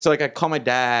So like I call my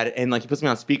dad and like he puts me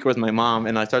on speaker with my mom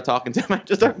and I start talking to him. I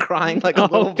just start crying like a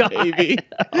little baby.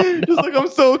 Just like I'm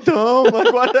so dumb.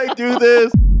 Like why did I do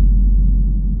this?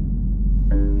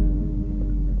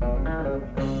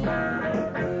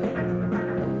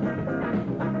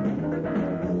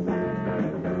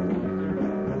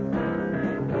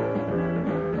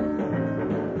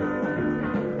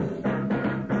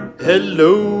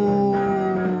 Hello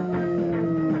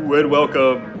and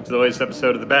welcome to the latest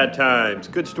episode of the Bad Times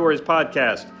Good Stories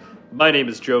podcast. My name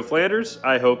is Joe Flanders.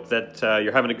 I hope that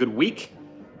you're having a good week.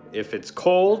 If it's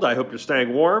cold, I hope you're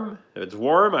staying warm. If it's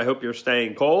warm, I hope you're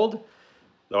staying cold.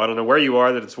 Though I don't know where you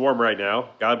are that it's warm right now.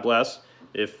 God bless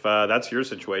if that's your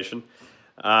situation.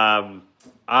 I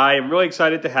am really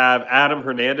excited to have Adam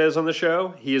Hernandez on the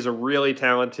show. He is a really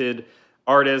talented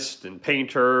artist and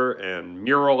painter and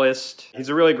muralist. He's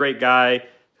a really great guy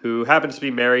who happens to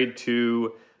be married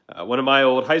to one of my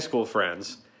old high school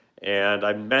friends. And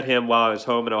I met him while I was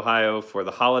home in Ohio for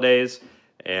the holidays,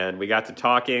 and we got to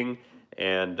talking,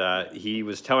 and he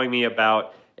was telling me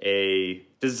about a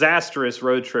disastrous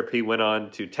road trip he went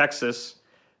on to Texas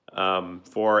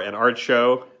for an art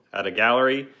show at a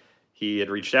gallery. He had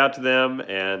reached out to them,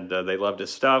 and they loved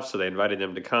his stuff, so they invited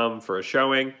him to come for a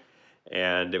showing.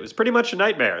 And it was pretty much a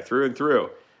nightmare through and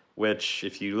through, which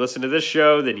if you listen to this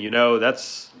show, then you know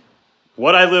that's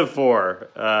what I live for.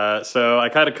 So I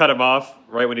kind of cut him off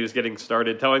right when he was getting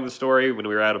started telling the story when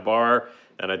we were at a bar,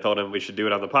 and I told him we should do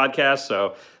it on the podcast.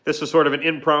 So this was sort of an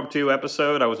impromptu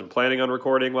episode. I wasn't planning on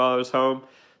recording while I was home.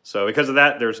 So because of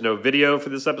that, there's no video for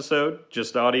this episode,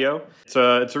 just audio. It's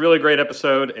a really great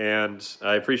episode, and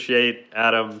I appreciate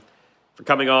Adam for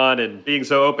coming on and being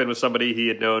so open with somebody he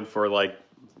had known for like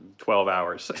 12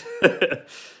 hours.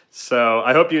 So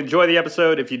I hope you enjoy the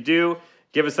episode. If you do,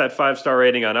 give us that 5-star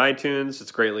rating on iTunes. It's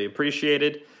greatly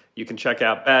appreciated. You can check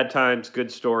out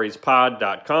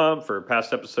badtimesgoodstoriespod.com for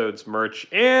past episodes, merch,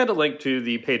 and a link to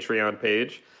the Patreon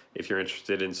page if you're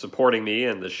interested in supporting me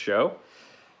and this show.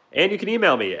 And you can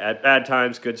email me at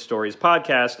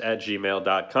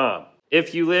badtimesgoodstoriespodcast@gmail.com.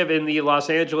 If you live in the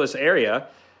Los Angeles area,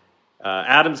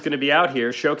 Adam's going to be out here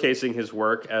showcasing his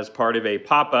work as part of a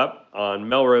pop-up on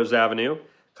Melrose Avenue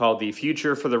called The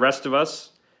Future for the Rest of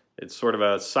Us. It's sort of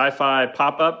a sci-fi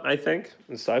pop-up, I think.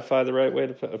 Is sci-fi the right way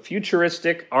to put it? A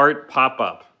futuristic art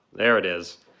pop-up. There it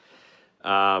is.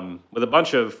 With a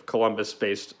bunch of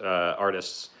Columbus-based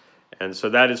artists. And so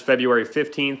that is February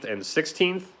 15th and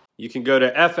 16th. You can go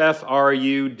to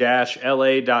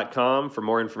ffru-la.com for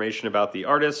more information about the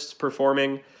artists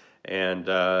performing and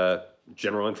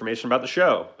general information about the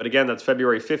show. But again, that's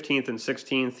February 15th and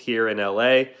 16th here in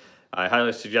LA. I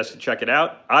highly suggest you check it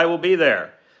out. I will be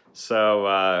there.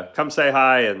 So come say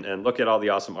hi and look at all the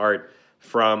awesome art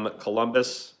from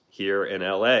Columbus here in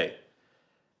LA.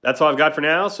 That's all I've got for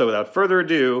now. So without further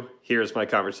ado, here's my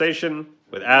conversation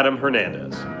with Adam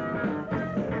Hernandez.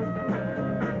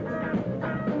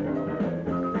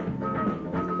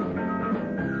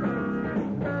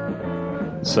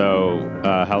 So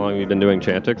how long have you been doing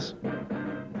Chantix?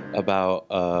 About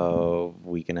a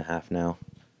week and a half now.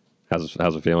 How's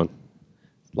it feeling?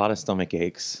 A lot of stomach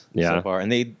aches Yeah. so far. And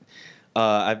we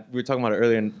were talking about it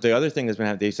earlier, and the other thing has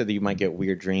been, they said that you might get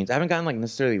weird dreams. I haven't gotten like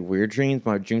necessarily weird dreams.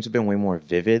 My dreams have been way more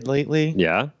vivid lately.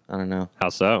 Yeah? I don't know. How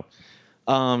so?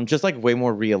 Just like way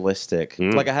more realistic.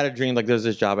 Like I had a dream, like there's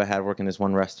this job I had working in this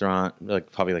one restaurant,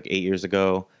 like probably like 8 years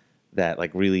ago, that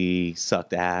like really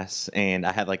sucked ass. And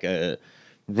I had like a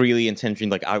really intense dream,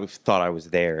 like I thought I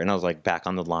was there, and I was like back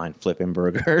on the line flipping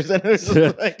burgers, and it was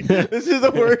just like, this is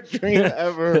the worst dream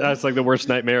ever. That's like the worst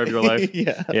nightmare of your life.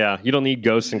 Yeah. You don't need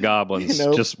ghosts and goblins.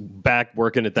 Nope. Just back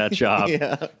working at that job.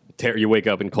 Yeah. You wake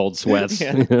up in cold sweats.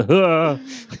 Yeah.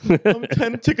 I'm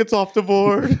 10 tickets off the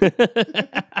board.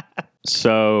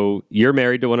 So you're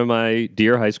married to one of my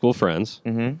dear high school friends.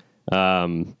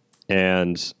 Mm-hmm.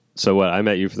 And so what? I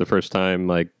met you for the first time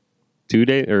like 2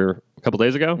 days or a couple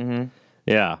days ago. Mm-hmm.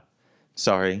 Yeah.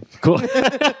 Sorry. Cool.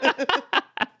 I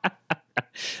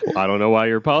don't know why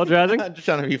you're apologizing. I'm just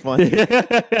trying to be funny.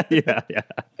 Yeah.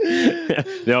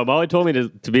 No, Molly told me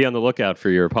to be on the lookout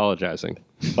for your apologizing.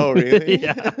 Oh, really?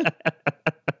 Yeah.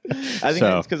 I think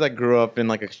it's because I grew up in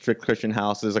like a strict Christian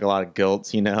house. There's like a lot of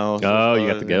guilt, you know. Oh, you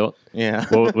got the guilt? Yeah.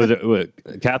 Well, was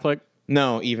it Catholic?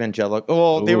 No, evangelical.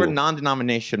 Well, they were Ooh.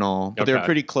 non-denominational, but they were Okay.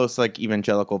 pretty close, like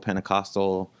evangelical,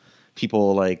 Pentecostal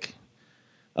people, like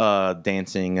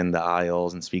dancing in the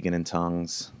aisles and speaking in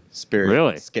tongues, spirits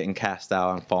Really? getting cast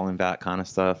out and falling back, kind of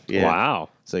stuff. Yeah. Wow.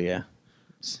 So yeah.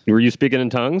 Were you speaking in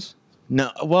tongues? No,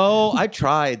 well, I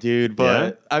tried, dude,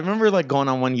 but I remember like going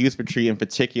on one youth retreat in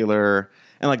particular,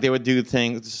 and like they would do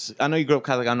things. I know you grew up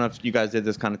Catholic. I don't know if you guys did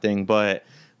this kind of thing, but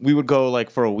we would go like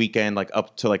for a weekend, like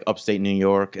up to like upstate New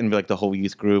York, and be like the whole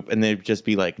youth group, and there'd just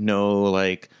be like no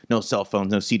cell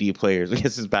phones, no CD players. I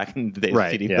guess it's back in the days of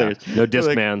CD players. No Like,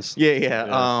 Discmans.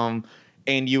 yeah.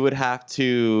 And you would have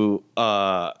to,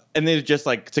 and then just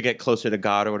like to get closer to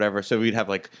God or whatever. So we'd have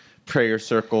like prayer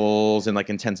circles and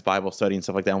like intense Bible study and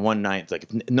stuff like that. And one night, like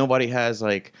if nobody has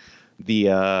like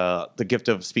the gift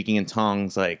of speaking in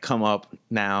tongues, like come up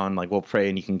now and like we'll pray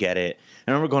and you can get it.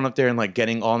 I remember going up there and like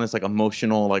getting all this like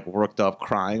emotional, like worked up,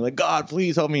 crying, like God,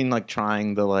 please help me, and like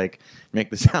trying to like make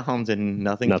the sounds, and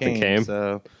nothing came.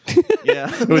 So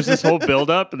yeah, It was this whole build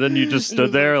up, and then you just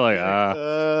stood there like,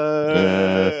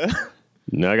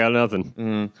 no, I got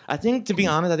nothing. I think, to be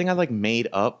honest, I like made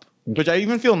up, which I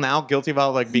even feel now guilty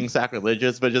about, like being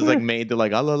sacrilegious, but just like made to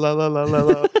like la la la la la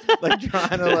la, like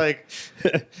trying to like.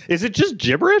 Is it just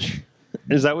gibberish?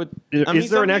 Is that what? Is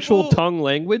there some an actual people- tongue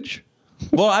language?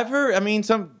 Well, I've heard. I mean,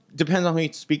 some depends on who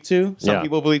you speak to. Some Yeah.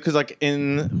 people believe, because like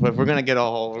if we're gonna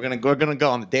go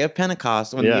on the day of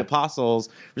Pentecost when Yeah. the apostles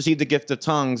received the gift of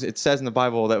tongues. It says in the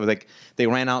Bible that like they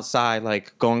ran outside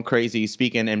like going crazy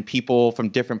speaking, and people from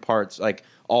different parts like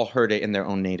all heard it in their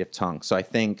own native tongue. So I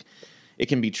think it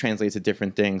can be translated to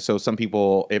different things. So some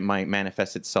people it might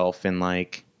manifest itself in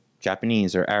like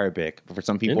Japanese or Arabic, but for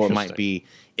some people it might Interesting. be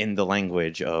in the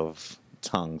language of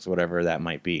tongues, whatever that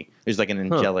might be. There's like an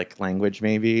angelic language,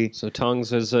 maybe. So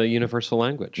tongues is a universal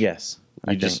language. Yes,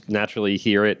 You just naturally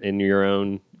hear it in your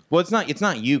own. Well, it's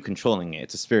not you controlling it.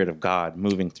 It's the Spirit of God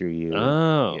moving through you,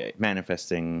 Oh.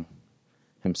 manifesting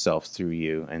Himself through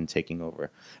you and taking over.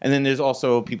 And then there's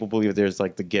also people believe there's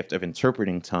like the gift of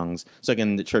interpreting tongues. So like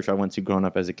in the church I went to growing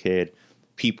up as a kid,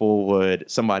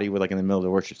 somebody would like in the middle of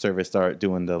the worship service start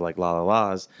doing the like la la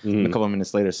la's, and a couple of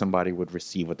minutes later somebody would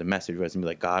receive what the message was and be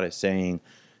like, God is saying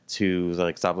to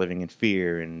like stop living in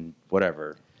fear and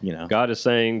whatever, you know. God is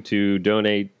saying to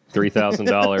donate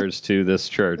 $3,000 to this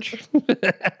church.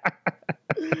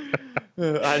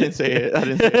 I didn't say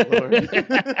it,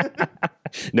 Lord.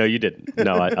 No, you didn't.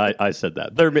 No, I said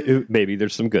that. Maybe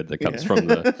there's some good that comes from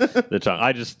the tongue.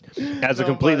 I just, as a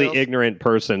completely else? ignorant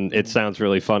person, it sounds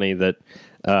really funny that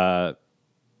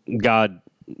God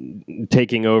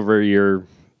taking over your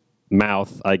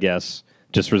mouth, I guess,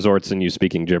 just resorts in you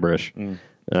speaking gibberish.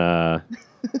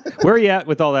 Where are you at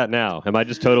with all that now? Am I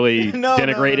just totally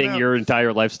denigrating no. your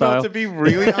entire lifestyle? So to be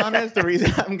really honest, the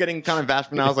reason I'm getting kind of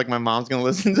bashful now is like my mom's gonna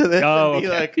listen to this and be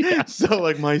like, so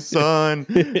like my son.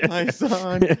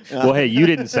 Well, hey, you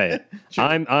didn't say it.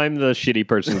 I'm the shitty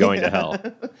person going to hell.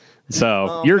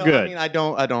 So you're good. I mean, I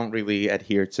don't really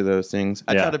adhere to those things.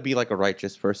 I Yeah. try to be like a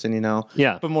righteous person, you know.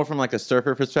 Yeah. But more from like a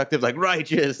surfer perspective, like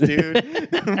righteous, dude.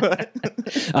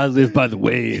 I live by the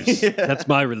waves. That's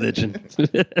my religion.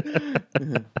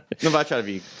 No, but I try to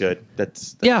be good.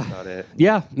 That's Yeah. about it.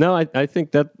 Yeah, no, I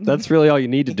think that's really all you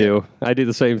need to do. I do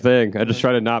the same thing. I just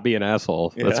try to not be an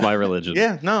asshole. That's Yeah. my religion.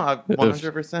 Yeah, no,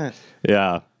 100%.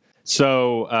 Yeah.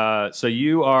 So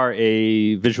you are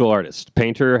a visual artist,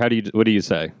 painter. What do you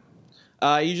say?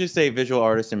 I usually say visual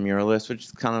artist and muralist, which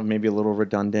is kind of maybe a little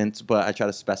redundant, but I try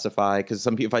to specify because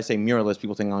some people, if I say muralist,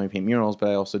 people think I only paint murals, but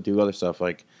I also do other stuff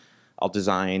like I'll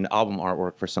design album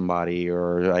artwork for somebody,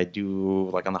 or I do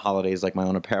like on the holidays like my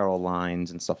own apparel lines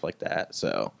and stuff like that.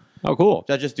 So Oh, cool.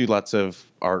 I just do lots of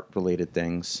art related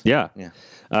things. Yeah. Yeah.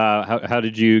 How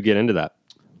did you get into that?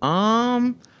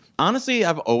 Honestly,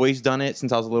 I've always done it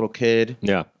since I was a little kid.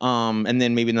 Yeah. And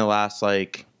then maybe in the last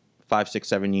like 5, 6,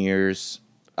 7 years,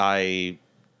 I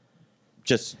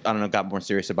don't know, got more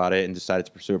serious about it and decided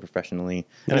to pursue it professionally.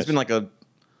 And Nice. it's been like a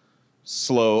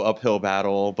slow uphill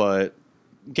battle, but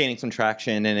gaining some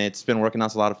traction, and it's been working out.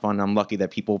 It's a lot of fun. I'm lucky that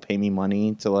people pay me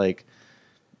money to like,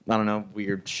 I don't know,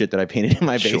 weird shit that I painted in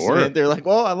my basement. Sure. They're like,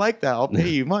 well, I like that. I'll pay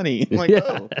you money. I'm like, Yeah.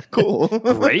 oh, cool.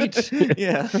 Great.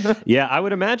 Yeah. Yeah, I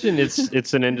would imagine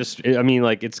it's an industry. I mean,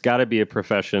 like it's got to be a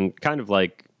profession, kind of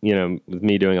like, you know, with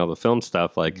me doing all the film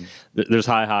stuff. Like there's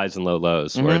high highs and low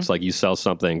lows, where it's like you sell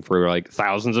something for like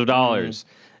thousands of dollars,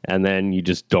 and then you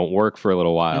just don't work for a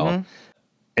little while.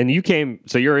 And you came,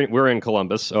 so we're in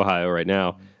Columbus, Ohio, right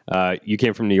now. You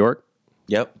came from New York.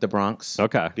 Yep, the Bronx.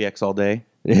 Okay. BX all day.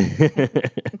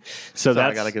 So I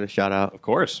that's, gotta give a shout out. of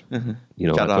course. You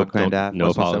know, Shout what? out Grand Ave, no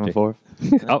West apology. 174th.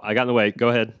 Oh, I got in the way. Go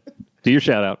ahead. Do your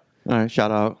shout out. All right, shout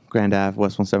out Grand Ave,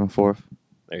 West 174th,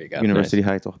 There you go. University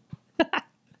Heights.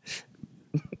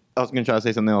 I was gonna try to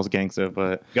say something else gangster,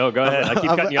 but Nice. Go ahead. I keep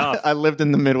cutting you off. I lived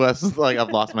in the Midwest, like I've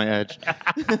lost my edge.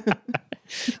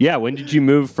 Yeah. When did you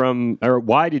move from, or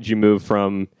why did you move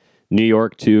from New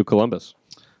York to Columbus?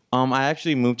 I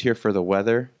actually moved here for the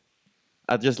weather.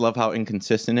 I just love how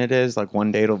inconsistent it is. Like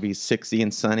one day it'll be 60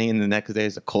 and sunny, and the next day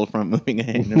is a cold front moving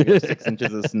in, and we have 6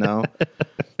 inches of snow.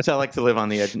 That's how I like to live on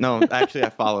the edge. No, actually, I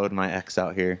followed my ex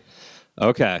out here.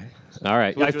 Okay. All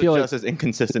right. Which I feel was just as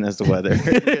inconsistent as the weather.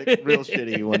 Real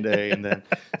shitty one day, and then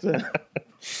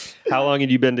How long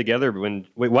had you been together?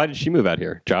 Why did she move out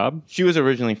here? Job? she was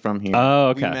originally from here. Oh,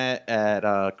 okay. We met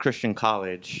at Christian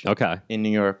College Okay. in New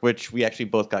York, which we actually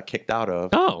both got kicked out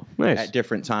of Oh, nice. at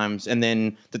different times. And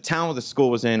then the town where the school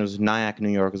was in was Nyack, New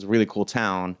York. It was a really cool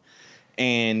town,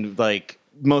 and like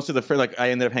most of the like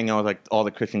I ended up hanging out with like all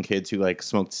the Christian kids who like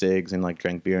smoked cigs and like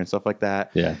drank beer and stuff like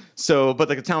that. Yeah. So, but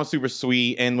like the town was super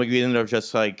sweet, and like we ended up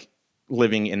just like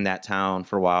living in that town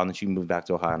for a while, and then she moved back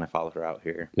to Ohio, and I followed her out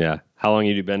here. Yeah. How long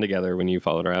had you been together when you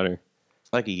followed her out here?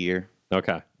 Like a year.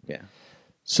 Okay. Yeah.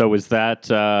 So was that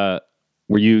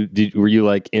were you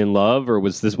like in love, or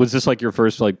was this like your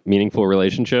first like meaningful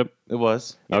relationship? It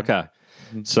was. Yeah. Okay.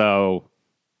 So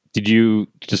did you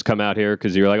just come out here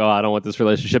because you were like, oh, I don't want this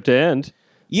relationship to end?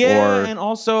 Yeah, Or- and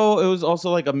also it was also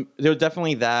like there was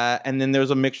definitely that, and then there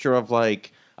was a mixture of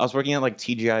like I was working at like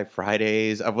TGI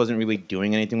Fridays. I wasn't really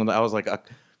doing anything with it. I was like a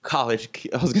college.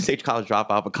 I was gonna say college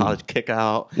dropout, but college kick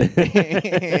out,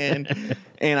 and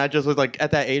I just was like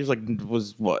at that age, like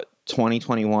was what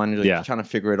 2021, like Yeah. trying to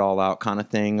figure it all out, kind of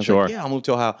thing. I was Sure. like, yeah, I'll move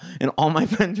to Ohio, and all my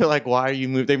friends are like, why are you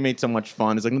moved? They made so much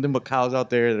fun. It's like nothing but cows out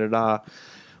there. Da,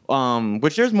 da.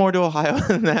 Which there's more to Ohio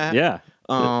than that. Yeah.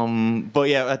 But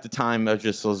yeah, at the time I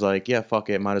was like, yeah, fuck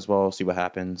it, might as well see what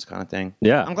happens, kind of thing.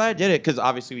 Yeah. I'm glad I did it because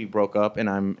obviously we broke up, and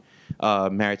I'm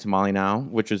married to Molly now,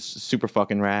 which is super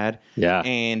fucking rad. Yeah.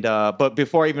 And but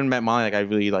before I even met Molly, like I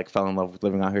really like fell in love with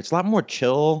living out here. It's a lot more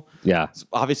chill. Yeah. It's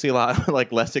obviously a lot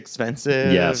like less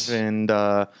expensive. Yes. And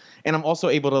I'm also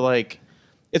able to like.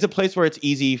 It's a place where it's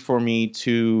easy for me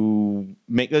to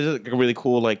make. There's like a really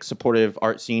cool like supportive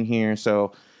art scene here.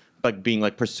 So like being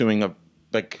like pursuing a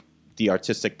like the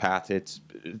artistic path,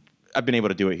 I've been able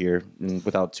to do it here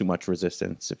without too much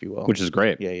resistance, if you will. Which is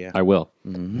great. Yeah, yeah. I will.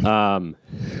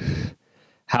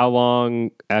 How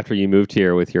long after you moved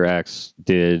here with your ex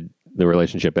did the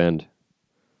relationship end?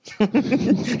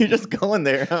 You're just going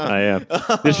there, huh? I am.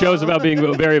 This show is about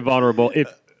being very vulnerable.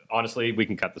 If honestly, we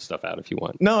can cut this stuff out if you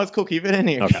want. No, it's cool. Keep it in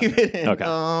here. Okay. Keep it in. Okay.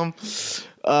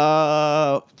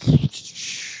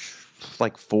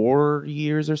 Like 4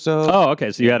 years or so. Oh,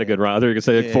 okay. So you had a good run. I thought you were gonna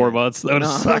say like 4 months. That would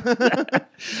have sucked.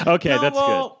 Okay, No, that's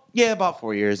well, yeah, about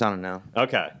 4 years. I don't know. good.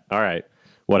 Okay. All right.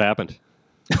 What happened?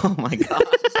 Oh my god.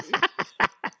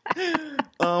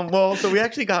 Well, so we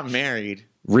actually got married.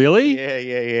 Really?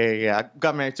 Yeah. I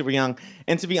got married super young.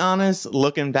 And to be honest,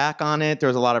 looking back on it, there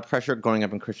was a lot of pressure growing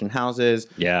up in Christian houses.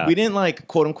 Yeah. We didn't like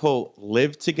quote unquote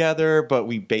live together, but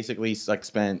we basically like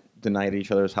spent the night at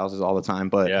each other's houses all the time.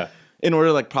 But Yeah. in order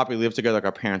to like properly live together, like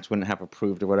our parents wouldn't have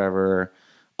approved or whatever.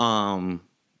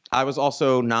 I was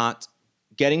also not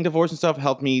getting divorced and stuff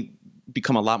helped me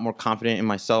become a lot more confident in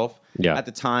myself. Yeah. At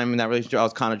the time in that relationship, I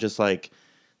was kind of just like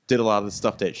did a lot of the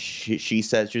stuff that she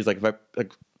said. She was like,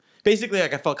 basically,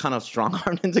 like I felt kind of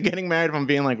strong-armed into getting married. If I'm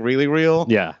being like really real.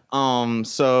 Yeah.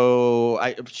 So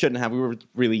I shouldn't have. We were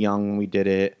really young when we did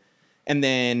it, and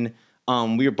then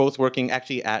we were both working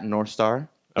actually at North Star,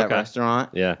 that Okay. restaurant.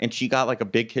 Yeah. And she got like a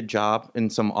big kid job in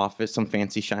some office, some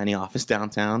fancy shiny office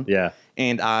downtown. Yeah.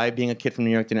 And I, being a kid from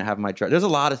New York, didn't have my there's a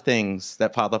lot of things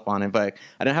that piled up on it, but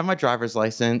I didn't have my driver's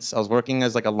license. I was working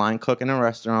as like a line cook in a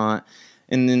restaurant,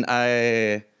 and then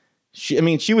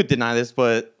she would deny this,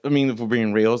 but I mean, if we're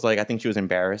being real, it's like I think she was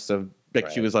embarrassed of like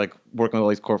she Right. was like working with all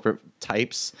these corporate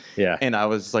types. Yeah. And I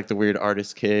was like the weird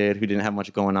artist kid who didn't have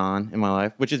much going on in my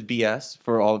life, which is BS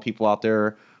for all the people out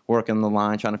there working the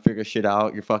line trying to figure shit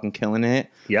out. You're fucking killing it.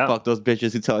 Yeah. Fuck those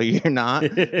bitches who tell you you're not.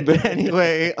 But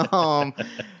anyway,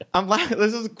 I'm laughing.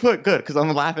 This is good because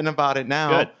I'm laughing about it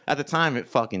now. Good. At the time, it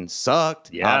fucking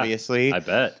sucked. Yeah. Obviously. I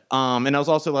bet. And I was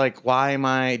also like, why am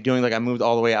I doing like I moved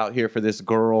all the way out here for this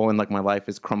girl and like my life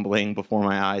is crumbling before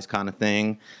my eyes kind of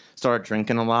thing. Started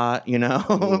drinking a lot, you know,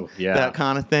 Ooh, yeah. that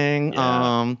kind of thing.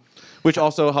 Yeah. Which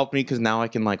also helped me because now I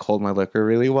can like hold my liquor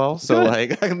really well. So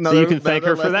Good. like So you can thank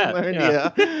her for lesson that. learned.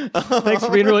 Yeah. Yeah. Thanks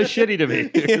for being really shitty to me.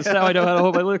 Because now I know how to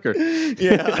hold my liquor.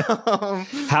 Yeah.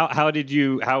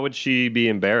 How would she be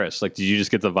embarrassed? Like, did you just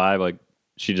get the vibe like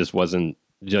she just wasn't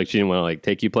like she didn't want to like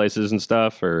take you places and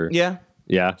stuff, or Yeah.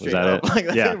 yeah, was Straight that up. it? Like,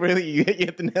 that's Yeah. it, really, you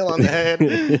hit the nail on the head.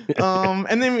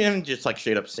 And then we just like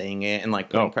straight up saying it and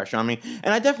like putting pressure on me.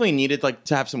 And I definitely needed like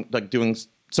to have some like doing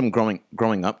some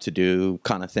growing up to do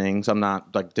kind of things. I'm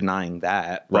not like denying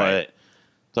that, Right. but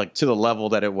like to the level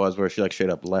that it was where she like straight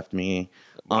up left me,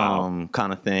 Wow.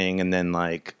 kind of thing. And then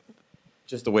like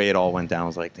just the way it all went down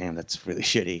was like, damn, that's really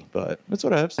shitty. But that's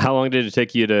what happens. How long did it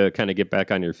take you to kind of get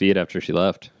back on your feet after she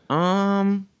left?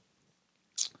 I'd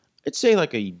say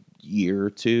like a year or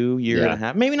two, year and a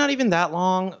half, maybe not even that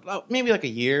long, maybe like a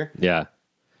year. Yeah.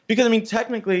 Because I mean,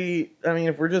 technically, I mean,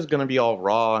 if we're just gonna be all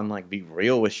raw and like be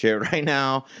real with shit right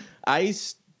now,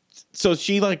 so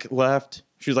she like left.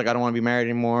 She was like, I don't want to be married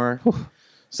anymore.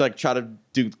 So like, try to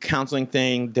do counseling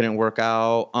thing, didn't work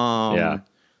out.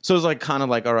 So it was like kind of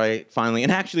like, all right, finally.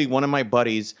 And actually, one of my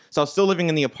buddies, so I was still living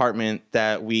in the apartment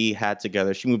that we had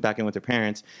together. She moved back in with her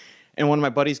parents. And one of my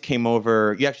buddies came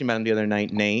over. You actually met him the other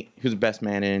night, Nate, who's the best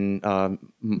man in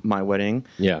my wedding.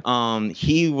 Yeah.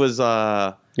 He was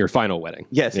Your final wedding.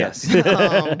 Yes.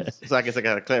 So I guess I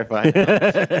gotta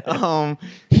clarify.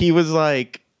 He was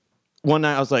like, one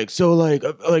night I was like, so like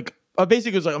I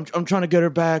basically was like, I'm trying to get her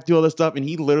back, do all this stuff, and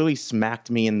he literally smacked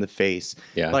me in the face,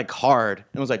 like hard,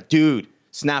 and was like, dude,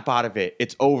 snap out of it.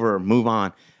 It's over. Move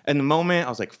on. And the moment I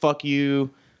was like, fuck you.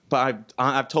 But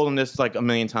I've told him this like a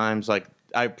million times. Like,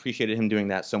 I appreciated him doing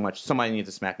that so much. Somebody needs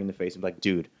to smack me in the face and be like,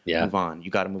 dude, move on. You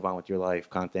got to move on with your life,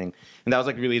 kind of thing. And that was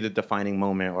like really the defining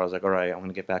moment where I was like, all right, I'm going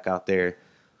to get back out there.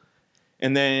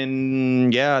 And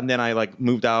then, I like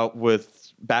moved out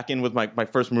back in with my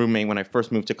first roommate when I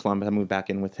first moved to Columbus. I moved back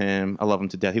in with him. I love him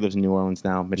to death. He lives in New Orleans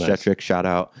now. Mitch Jetrick, shout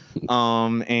out.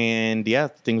 And yeah,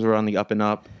 things were on the up and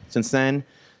up since then.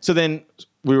 So then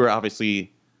we were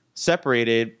obviously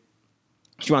separated.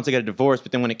 She wanted to get a divorce,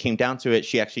 but then when it came down to it,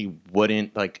 she actually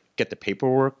wouldn't like get the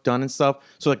paperwork done and stuff.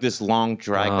 So like this long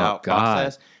dragged out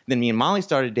process. Then me and Molly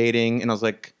started dating, and I was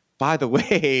like, by the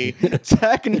way,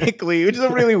 technically, which is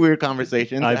a really weird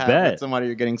conversation to have with somebody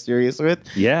you're getting serious with.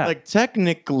 Yeah. Like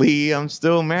technically, I'm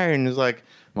still married, and it's like,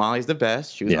 Molly's the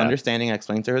best. She was understanding. I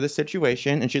explained to her the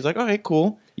situation, and she's like, okay,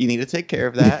 cool. You need to take care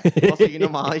of that. Also, you know,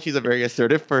 Molly, she's a very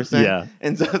assertive person. Yeah.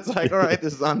 And so it's like, all right,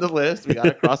 this is on the list. We got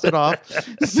to cross it off.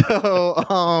 So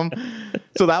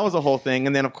that was a whole thing.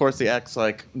 And then, of course, the ex,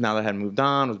 like, now that I had moved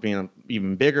on, was being an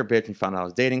even bigger bitch and found out I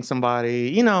was dating somebody.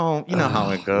 You know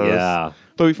how it goes. Yeah.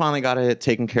 But we finally got it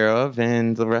taken care of,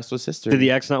 and the rest was history. Did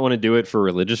the ex not want to do it for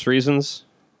religious reasons?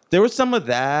 There was some of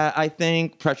that, I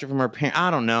think, pressure from her parents. I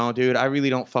don't know, dude. I really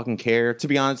don't fucking care, to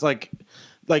be honest. Like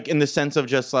in the sense of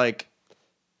just like,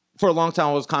 for a long time,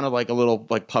 I was kind of like a little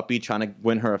like puppy trying to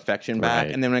win her affection back.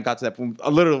 Right. And then when it got to that point,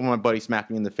 literally when my buddy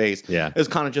smacked me in the face, it was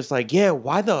kind of just like,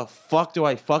 why the fuck do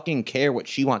I fucking care what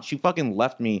she wants? She fucking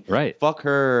left me. Right. Fuck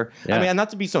her. Yeah. I mean,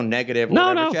 not to be so negative.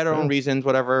 No. She had her own reasons,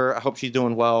 whatever. I hope she's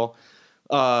doing well.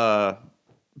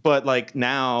 But like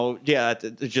now,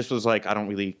 it just was like, I don't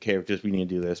really care. Just we need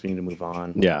to do this. We need to move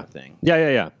on. Yeah. Thing.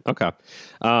 Yeah. Okay.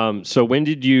 So when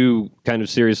did you kind of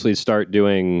seriously start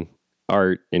doing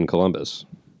art in Columbus?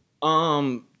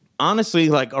 Honestly,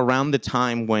 like around the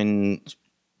time when,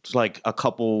 like a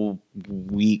couple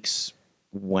weeks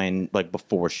when, like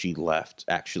before she left,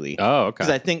 actually. Oh, okay. Because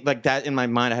I think like that in my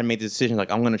mind, I had made the decision like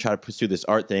I'm gonna try to pursue this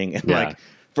art thing, and like.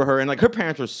 For her, and like her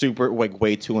parents were super like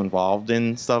way too involved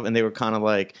in stuff, and they were kind of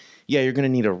like, you're gonna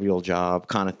need a real job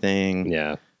kind of thing.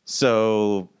 Yeah.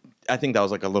 So I think that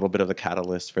was like a little bit of the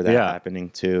catalyst for that happening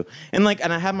too. And like,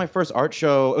 and I had my first art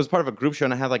show. It was part of a group show,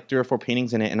 and I had like 3 or 4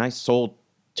 paintings in it, and I sold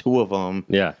 2 of them.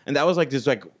 Yeah. And that was like this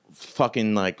like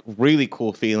fucking like really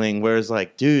cool feeling. Whereas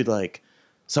like, dude, like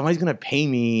somebody's gonna pay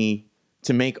me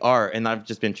to make art, and I've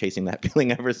just been chasing that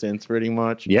feeling ever since, pretty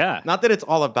much. Yeah. Not that it's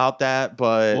all about that,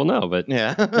 but no,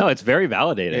 it's very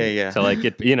validating. Yeah. So like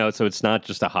it, so it's not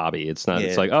just a hobby. It's not. Yeah.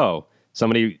 It's like, oh,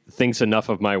 somebody thinks enough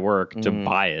of my work to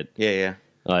buy it. Yeah.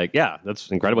 Like,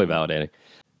 that's incredibly validating.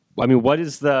 I mean, what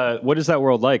is that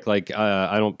world like? Like,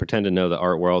 I don't pretend to know the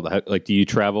art world. Like, do you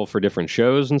travel for different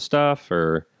shows and stuff,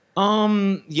 or?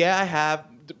 Yeah, I have.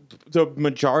 The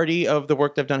majority of the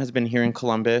work that I've done has been here in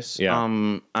Columbus. Yeah.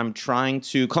 I'm trying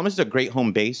to. Columbus is a great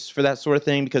home base for that sort of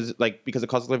thing because the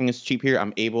cost of living is cheap here.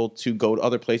 I'm able to go to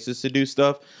other places to do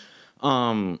stuff.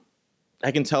 I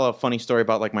can tell a funny story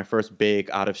about like my first big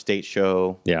out of state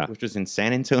show. Yeah. Which was in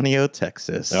San Antonio,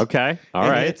 Texas. Okay. All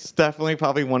right. It's definitely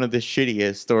probably one of the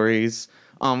shittiest stories.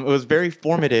 It was very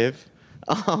formative.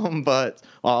 But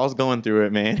I was going through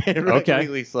it, man. It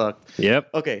really sucked. Yep.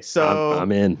 Okay, so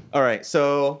I'm in. All right,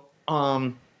 so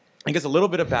I guess a little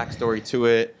bit of backstory to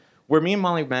it. Where me and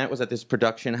Molly met was at this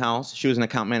production house. She was an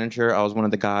account manager. I was one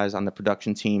of the guys on the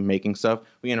production team making stuff.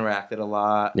 We interacted a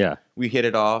lot. Yeah. We hit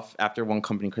it off after one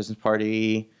company Christmas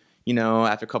party. You know,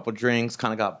 after a couple drinks,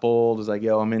 kind of got bold. It was like,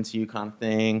 yo, I'm into you kind of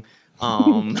thing.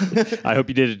 I hope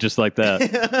you did it just like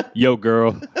that. Yo,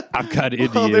 girl, I've got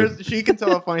into you. She can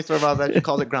tell a funny story about that. She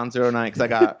calls it Ground Zero night because I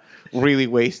got really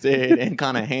wasted and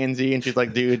kind of handsy, and she's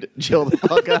like, "Dude, chill the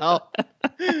fuck out."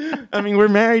 I mean, we're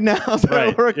married now, so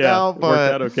it worked out. But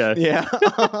worked out okay. Yeah,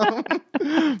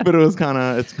 but it's kind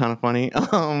of funny.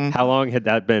 How long had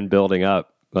that been building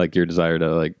up? Like your desire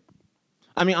to like.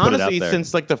 I mean, put it out honestly, there.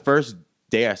 since like the first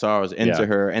day I saw her, I was into Yeah.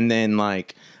 her, and then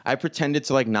like I pretended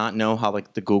to like not know how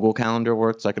like the Google Calendar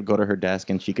worked, so I could go to her desk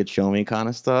and she could show me kind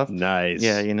of stuff. Nice.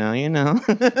 Yeah, you know.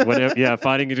 Whatever, yeah,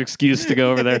 finding an excuse to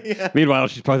go over there. Yeah. Meanwhile,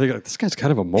 she's probably like, this guy's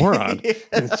kind of a moron.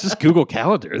 It's just Google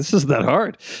Calendar. This isn't that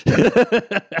hard.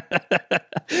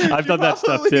 I've done that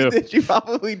stuff too. She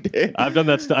probably did. I've done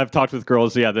that stuff. I've talked with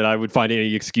girls, that I would find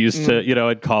any excuse to,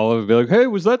 I'd call them and be like, hey,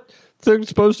 was that thing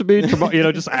supposed to be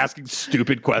tomorrow? Just asking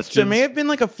stupid questions. So it may have been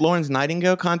like a Florence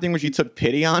Nightingale kind of thing where she took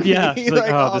pity on Yeah, me. it's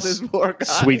like, oh, this this poor guy.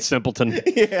 Sweet simpleton.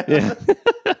 Yeah.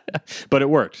 But it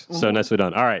worked. So nicely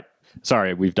done. All right.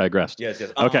 Sorry, we've digressed. Yes.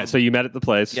 Okay, so you met at the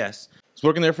place. Yes. I was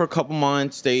working there for a couple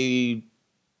months. They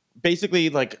basically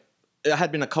like it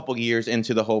had been a couple years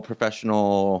into the whole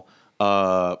professional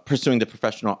pursuing the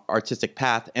professional artistic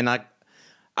path, and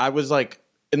I was like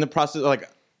in the process like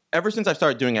ever since I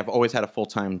started doing it, I've always had a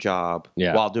full-time job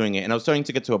while doing it. And I was starting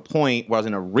to get to a point where I was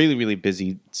in a really, really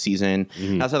busy season.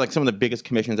 I was had like some of the biggest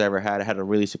commissions I ever had. I had a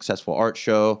really successful art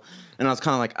show. And I was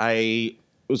kind of like, I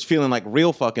was feeling like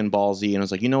real fucking ballsy. And I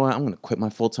was like, you know what? I'm going to quit my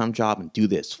full-time job and do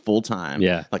this full-time.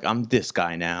 Yeah. Like I'm this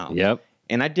guy now. Yep.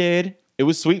 And I did. It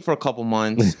was sweet for a couple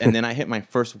months. And then I hit my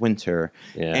first winter.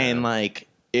 Yeah. And like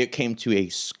it came to a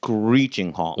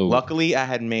screeching halt. Ooh. Luckily, I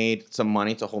had made some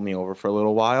money to hold me over for a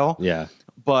little while. Yeah.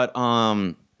 But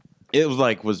it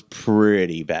was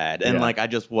pretty bad, and Yeah. like I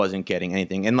just wasn't getting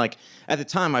anything. And like at the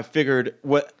time, I figured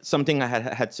something I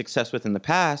had success with in the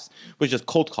past was just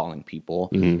cold calling people.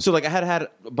 So like I had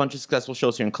a bunch of successful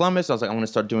shows here in Columbus. I was like, I'm going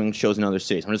to start doing shows in other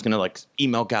cities. I'm just going to like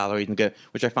email galleries and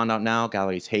which I found out now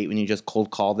galleries hate when you just cold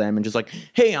call them and just like,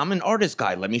 hey, I'm an artist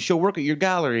guy. Let me show work at your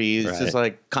gallery. It's just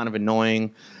like kind of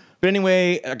annoying. But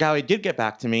anyway, a gallery did get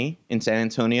back to me in San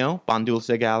Antonio, Bon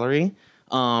Dulce Gallery.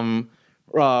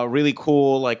 Really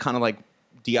cool, like kind of like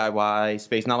DIY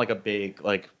space, not like a big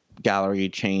like gallery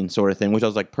chain sort of thing, which I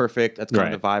was like perfect. That's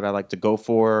kind of the vibe I like to go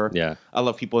for. Yeah. I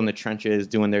love people in the trenches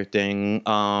doing their thing.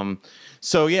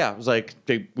 So yeah, it was like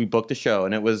we booked a show,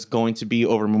 and it was going to be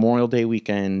over Memorial Day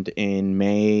weekend in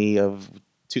May of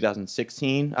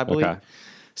 2016, I believe. Okay.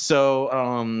 So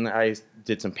I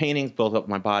did some paintings, built up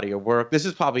my body of work. This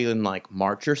is probably in like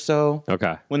March or so.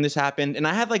 Okay. When this happened, and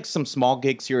I had like some small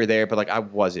gigs here or there, but like I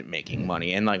wasn't making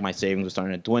money, and like my savings was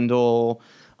starting to dwindle.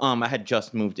 I had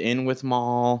just moved in with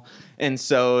Mal, and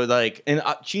so like, and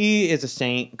she is a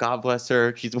saint. God bless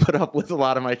her. She's put up with a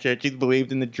lot of my shit. She's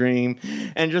believed in the dream,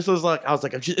 and just was like, I was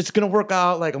like, it's gonna work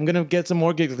out. Like I'm gonna get some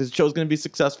more gigs. This show's gonna be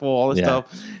successful. All this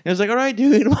stuff. And it was like, all right,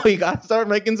 dude, well, you gotta start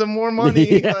making some more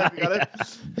money. Like, you gotta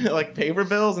like pay for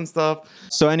bills and stuff.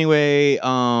 So anyway,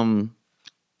 also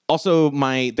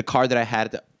the car that I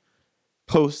had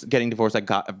post getting divorced, I've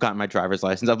gotten my driver's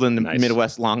license. I've lived in the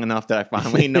Midwest long enough that I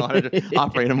finally know how to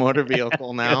operate a motor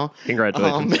vehicle now.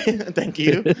 Congratulations. Thank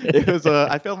you. It was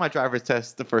I failed my driver's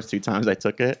test the first 2 times I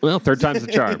took it. Well, third time's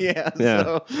the charm. Yeah. Yeah.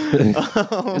 So,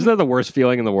 Isn't that the worst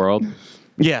feeling in the world?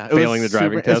 yeah. It Failing was the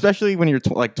driving test? especially when you're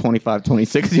like 25,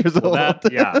 26 years old.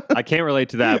 I can't relate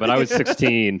to that, but I was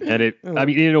 16, and I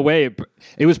mean, in a way,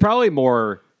 it was probably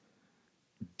more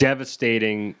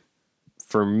devastating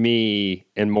for me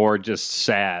and more just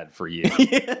sad for you.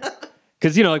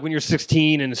 Because like when you're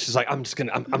 16 and it's just like I'm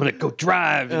gonna go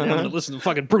drive and I'm gonna listen to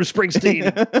fucking Bruce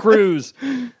Springsteen cruise,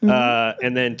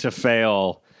 and then to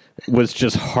fail was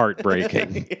just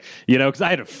heartbreaking. Because I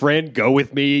had a friend go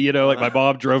with me. Like my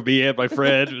mom drove me and my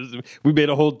friend. We made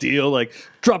a whole deal, like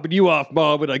dropping you off,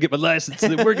 Mom, when I get my license,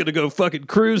 and then we're gonna go fucking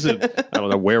cruising. I don't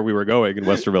know where we were going in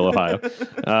Westerville,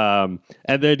 Ohio.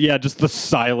 And then just the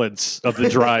silence of the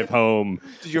drive home.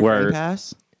 Did your friend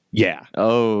pass? Yeah.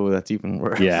 Oh, that's even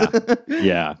worse. Yeah.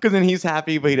 Yeah. Because then he's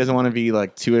happy, but he doesn't want to be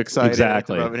like too excited.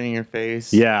 Exactly. To rub it in your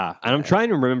face. Yeah. And I'm trying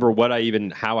to remember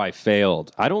how I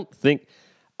failed. I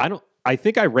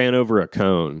think I ran over a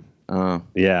cone.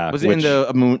 Yeah. Was it in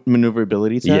the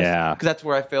maneuverability test? Yeah. Because that's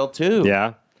where I failed too.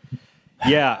 Yeah.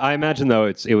 Yeah, I imagine though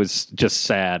it was just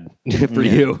sad for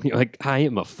you. You're like, I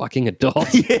am a fucking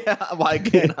adult. Yeah, why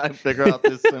can't I figure out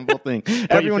this simple thing?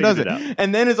 Everyone does it.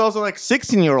 And then it's also like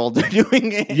 16-year-olds are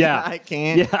doing it. Yeah. I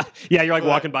can't. Yeah. Yeah, you're like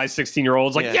walking by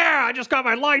 16-year-olds like, I just got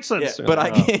my license. Yeah, but I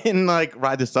can like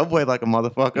ride the subway like a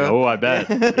motherfucker. Oh, I bet.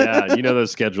 Yeah, you know those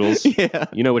schedules. Yeah.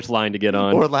 You know which line to get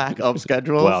on. Or lack of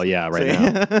schedules. Well, yeah, right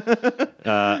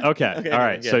now. Okay. All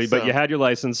right. Yeah, But you had your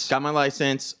license. Got my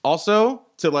license. Also,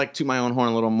 to like toot my own horn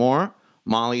a little more,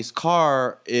 Molly's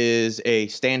car is a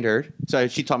standard. So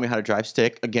she taught me how to drive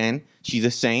stick. Again, she's a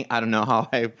saint. I don't know how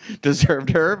I deserved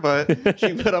her, but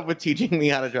she put up with teaching me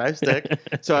how to drive stick.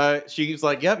 So she's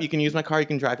like, yep, you can use my car. You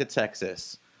can drive to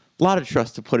Texas. A lot of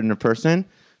trust to put in a person.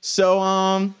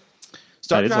 So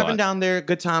Started That is a driving lot. down there,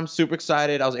 good time, super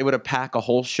excited. I was able to pack a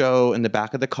whole show in the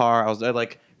back of the car. I was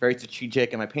like very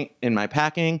strategic in my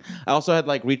packing. I also had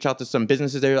like reached out to some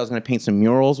businesses there. I was going to paint some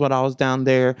murals while I was down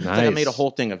there. It's like I Nice. made a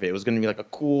whole thing of it. It was going to be like a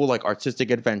cool like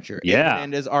artistic adventure. Yeah.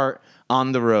 And his art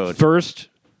on the road. First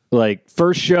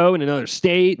show in another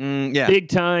state. yeah. Big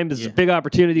time. This is a big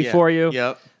opportunity Yeah. for you.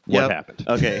 Yep. What happened?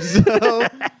 Okay, so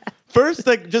first,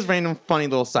 like, just random funny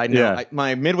little side note. Yeah.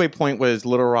 My midway point was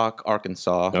Little Rock,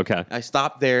 Arkansas. Okay. I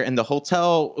stopped there, and the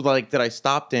hotel like that I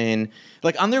stopped in,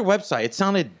 like on their website, it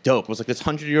sounded dope. It was like this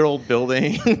 100-year-old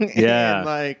building. Yeah. And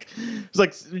like it was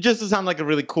like just to sound like a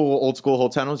really cool old school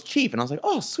hotel. And it was cheap, and I was like,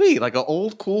 oh sweet, like an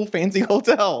old cool fancy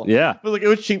hotel. Yeah. But like it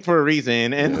was cheap for a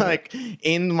reason. And like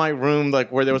in my room,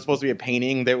 like where there was supposed to be a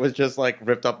painting, there was just like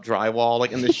ripped up drywall,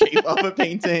 like in the shape of a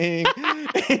painting.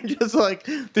 And just like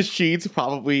the sheets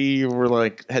probably were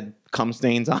like had cum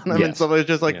stains on them, and Yes. so it was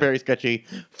just like Yeah. very sketchy.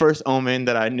 First omen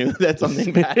that I knew that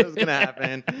something bad was gonna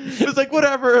happen. It was like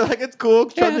whatever, like it's cool,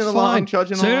 trudging along.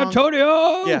 San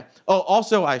Antonio. Yeah. Oh,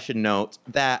 also I should note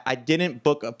that I didn't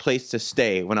book a place to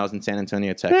stay when I was in San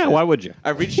Antonio, Texas. Yeah, why would you?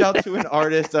 I reached out to an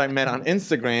artist that I met on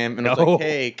Instagram and I was No. like,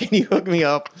 hey, can you hook me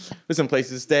up with some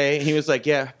places to stay? And he was like,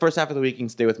 yeah, first half of the week you can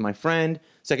stay with my friend.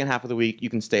 Second half of the week you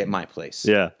can stay at my place.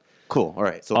 Yeah. Cool. All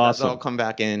right. So Awesome. that'll come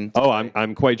back in. Oh,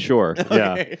 I'm quite sure.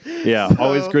 Okay. Yeah. So-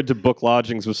 Always good to book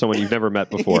lodgings with someone you've never met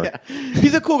before. Yeah.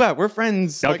 He's a cool guy. We're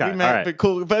friends. Like, Okay, we met, all right. but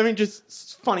cool. But I mean,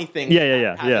 just funny things.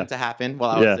 Yeah. happened to happen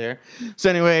while I Yeah. was there. So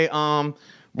anyway,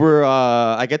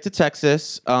 I get to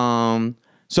Texas.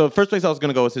 So the first place I was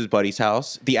gonna go was his buddy's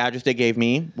house. The address they gave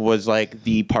me was like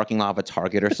the parking lot of a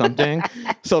Target or something.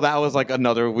 So that was like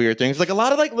another weird thing. It's like a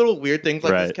lot of like little weird things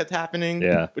like this Right. kept happening.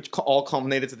 Yeah. Which all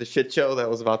culminated to the shit show that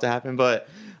was about to happen. But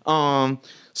so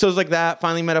it was like that.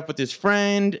 Finally met up with his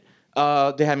friend.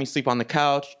 They had me sleep on the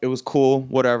couch. It was cool.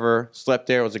 Whatever. Slept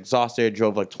there. Was exhausted.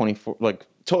 Drove like 24. Like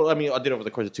total. I mean, I did over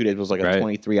the course of 2 days. It was like a Right.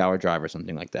 23-hour drive or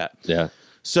something like that. Yeah.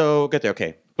 So get there.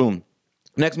 Okay. Boom.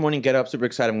 Next morning, get up, super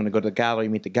excited. I'm going to go to the gallery,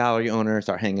 meet the gallery owner,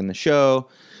 start hanging the show.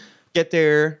 Get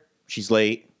there. She's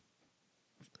late.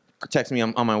 Text me,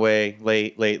 I'm on my way.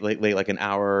 Late, like an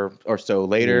hour or so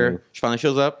later. She finally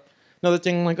shows up. Another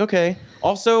thing, I'm like, okay.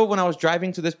 Also, when I was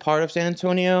driving to this part of San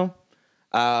Antonio,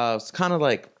 it's kind of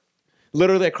like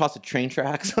literally across the train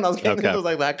tracks when I was getting Okay. there. It was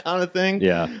like that kind of thing.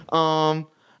 Yeah.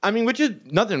 I mean, which is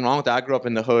nothing wrong with that. I grew up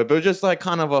in the hood, but it was just like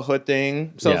kind of a hood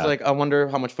thing. So I Yeah. was like, I wonder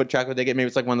how much foot traffic they get. Maybe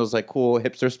it's like one of those like cool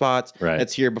hipster spots Right.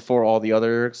 that's here before all the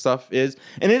other stuff is.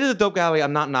 And it is a dope gallery.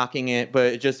 I'm not knocking it, but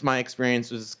it just my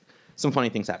experience was some funny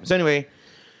things happen. So anyway,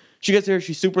 she gets there.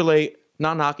 She's super late.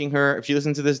 Not knocking her. If she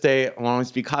listens to this day, I want to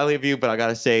speak highly of you, but I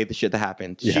gotta say the shit that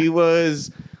happened. Yeah. She was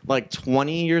like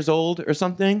 20 years old or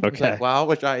something. I was Okay. like, wow,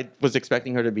 which I was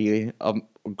expecting her to be.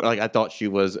 Like I thought she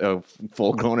was a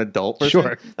full-grown adult person.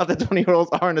 Sure. Not that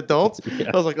 20-year-olds aren't adults. Yeah.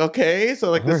 I was like, okay,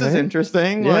 so like this is Alright.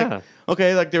 interesting. Yeah. Like,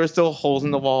 okay, like there were still holes in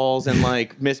the walls and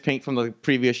like mist paint from the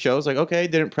previous shows. Like, okay,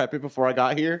 didn't prep it before I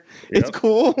got here. It's Yep.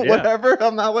 cool. Yeah. Whatever.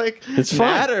 I'm not like It's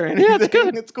mad fine. or anything. Yeah, it's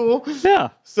good. It's cool. Yeah.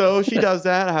 So she does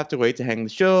that. I have to wait to hang the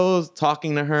shows,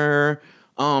 talking to her.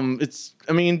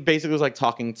 Basically it was like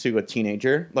talking to a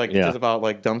teenager, like Yeah. just about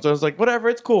like dumb. So I was like, whatever,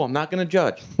 it's cool. I'm not gonna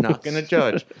judge. Not gonna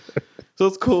judge. So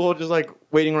it's cool, just like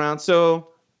waiting around. So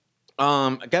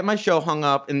I got my show hung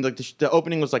up, and the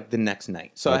opening was like the next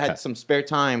night. So I Okay. had some spare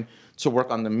time to work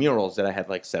on the murals that I had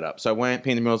like set up. So I went,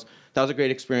 painted the murals. That was a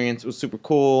great experience. It was super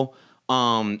cool.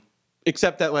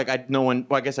 Except that like I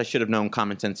guess I should have known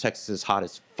common sense. Texas is hot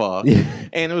as fuck,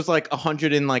 and it was like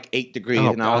 108 degrees,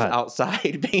 Oh, and I was God.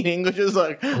 outside painting, which is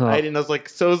like I didn't. I was like,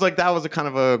 so it was like that was a kind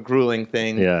of a grueling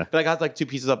thing. Yeah. But I got like 2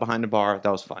 pieces up behind the bar.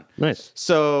 That was fun. Nice.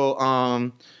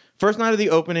 So first night of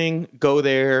the opening, go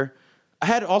there. I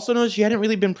had also noticed she hadn't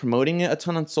really been promoting it a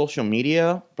ton on social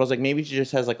media, but I was like, maybe she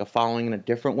just has like a following in a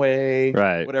different way,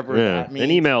 Right. Whatever Yeah. that means.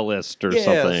 An email list or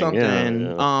something.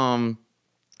 Yeah.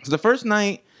 So the first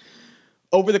night,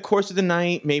 over the course of the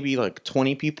night, maybe like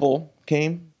 20 people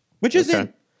came, which isn't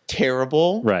Okay.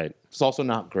 terrible. Right. It's also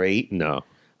not great. No.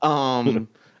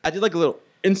 I did like a little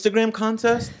Instagram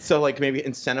contest, so like maybe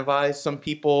incentivize some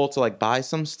people to like buy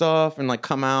some stuff and like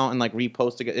come out and like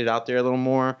repost to get it out there a little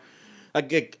more. I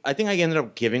think I ended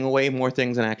up giving away more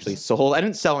things than I actually sold. I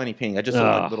didn't sell any painting. I just sold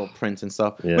like Ugh. little prints and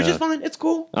stuff, Yeah. which is fine. It's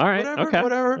cool. All right.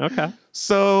 Whatever. Okay.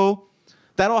 So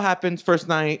that all happened first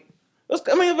night. I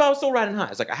was still riding high.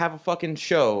 It's like I have a fucking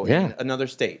show Yeah. in another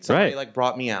state. Somebody Right. like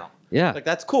brought me out. Yeah. Like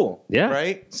that's cool. Yeah.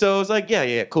 Right. So it's like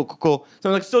yeah, cool. So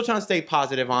I'm like still trying to stay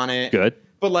positive on it. Good.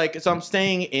 But like, so I'm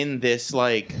staying in this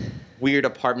like weird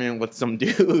apartment with some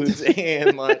dudes,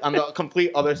 and like on the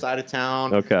complete other side of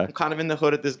town. Okay. I'm kind of in the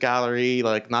hood at this gallery.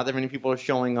 Like, not that many people are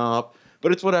showing up.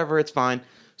 but it's whatever. It's fine.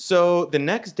 So the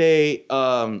next day,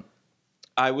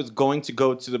 I was going to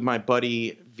go to my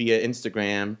buddy via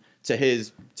Instagram to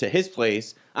his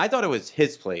place. I thought it was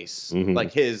his place,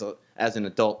 like his as an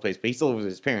adult place, but he still lived with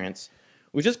his parents,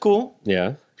 which is cool.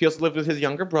 Yeah. He also lived with his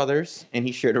younger brothers, and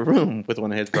he shared a room with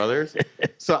one of his brothers.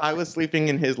 So I was sleeping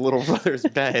in his little brother's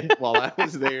bed while I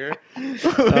was there.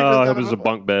 Oh, it was a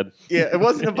bunk bed. Yeah, it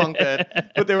wasn't a bunk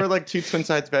bed, but they were like two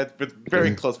twin-size beds with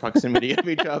very close proximity of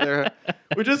each other,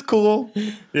 which is cool.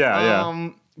 Yeah.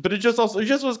 But it just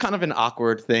was kind of an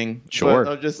awkward thing. Sure. But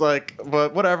I was just like,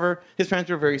 but whatever. His parents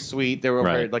were very sweet. They were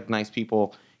very like nice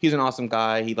people. He's an awesome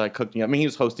guy. He like cooked me. I mean, he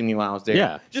was hosting me while I was there.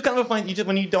 Yeah. Just kind of a fun. You just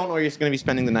when you don't know you're just going to be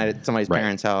spending the night at somebody's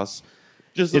parents' house.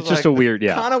 It's just a weird.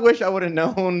 Yeah. Kind of wish I would have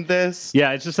known this.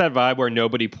 Yeah, it's just that vibe where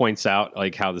nobody points out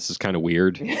like how this is kind of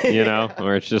weird, you know,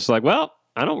 or it's just like, well,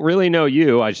 I don't really know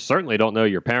you. I certainly don't know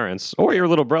your parents or your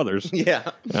little brothers.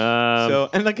 Yeah. So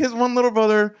and like his one little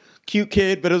brother, cute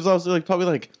kid, but it was also like probably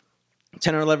like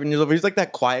 10 or 11 years old. He's like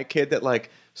that quiet kid that like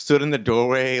stood in the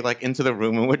doorway like into the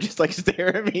room and would just like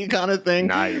stare at me kind of thing.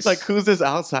 Nice. Like, who's this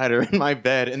outsider in my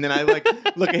bed? And then I like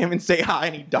look at him and say hi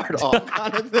and he dart off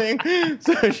kind of thing.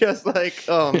 So it's just like,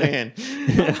 oh man,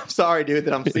 I'm sorry, dude,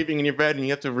 that I'm sleeping in your bed and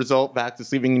you have to result back to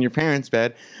sleeping in your parents'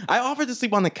 bed. I offered to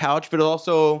sleep on the couch, but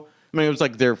also, I mean, it was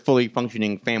like their fully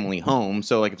functioning family home.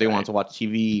 So like if they wanted to watch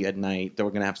TV at night, they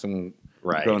were going to have some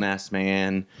grown-ass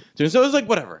man. So it was like,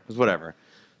 whatever. It was whatever.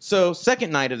 So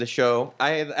second night of the show, I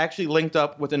had actually linked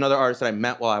up with another artist that I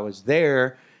met while I was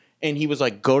there, and he was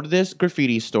like, "Go to this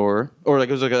graffiti store," or like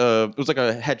it was like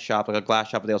a head shop, like a glass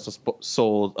shop, but they also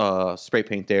sold spray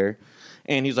paint there.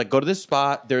 And he's like, "Go to this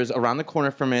spot. There's around the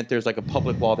corner from it. There's like a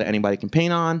public wall that anybody can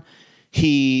paint on."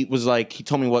 He was like, he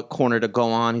told me what corner to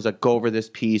go on. He's like, "Go over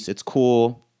this piece. It's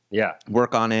cool. Yeah,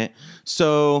 work on it."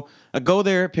 So I go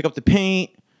there, pick up the paint,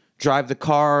 drive the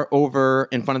car over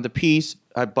in front of the piece.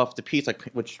 I buff the piece, like,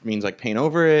 which means like paint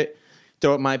over it,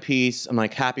 throw up my piece. I'm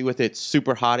like happy with it.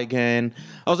 Super hot again.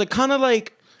 I was like kind of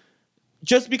like,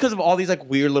 just because of all these like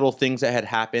weird little things that had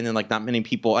happened and like not many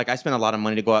people, like I spent a lot of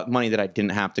money to go out, money that I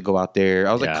didn't have to go out there.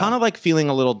 I was like kind of like feeling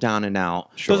a little down and out.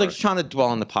 Sure. So I was like trying to dwell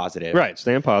on the positive. Right,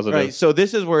 staying positive. Right. So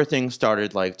this is where things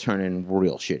started like turning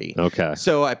real shitty. Okay.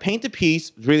 So I paint the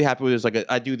piece. Really happy with it. There's like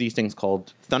I do these things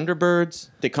called Thunderbirds.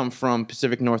 They come from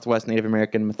Pacific Northwest Native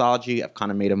American mythology. I've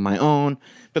kind of made them my own,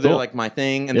 but they're like my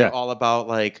thing, and they're all about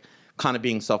like kind of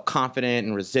being self-confident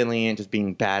and resilient, just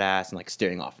being badass and like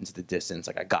staring off into the distance,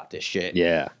 like I got this shit.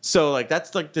 Yeah. So like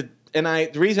that's like the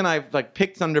reason I like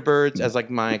picked Thunderbirds as like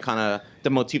my kind of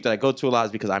the motif that I go to a lot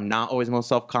is because I'm not always the most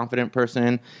self-confident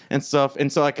person and stuff.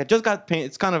 And so like I just got paint.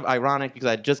 It's kind of ironic because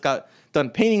I just got done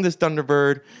painting this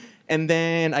Thunderbird, and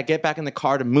then I get back in the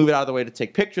car to move it out of the way to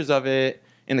take pictures of it.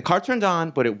 And the car turned on,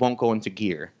 but it won't go into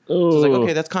gear. So it's like,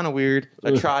 okay, that's kind of weird.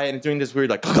 So I try it, and it's doing this weird,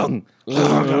 like,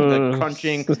 like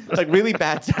crunching, like really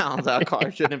bad sounds that a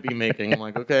car shouldn't be making. I'm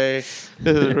like, okay,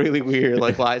 this is really weird.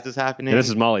 Like, why is this happening? And this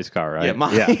is Molly's car, right?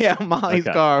 Yeah, Molly's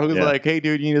car, who's like, hey,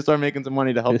 dude, you need to start making some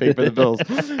money to help pay for the bills.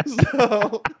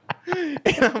 So,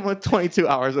 and I'm like 22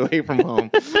 hours away from home.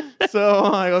 So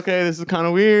I'm like, okay, this is kind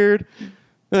of weird.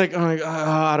 Like, I'm like,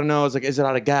 I don't know. It's like, is it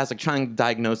out of gas? Like, trying to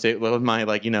diagnose it with my,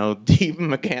 like, you know, deep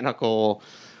mechanical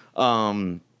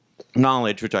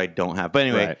knowledge, which I don't have. But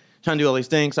anyway, trying to do all these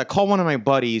things. I call one of my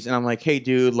buddies, and I'm like, hey,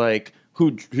 dude, like,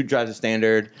 who drives a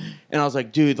Standard? And I was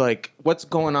like, dude, like, what's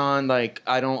going on? Like,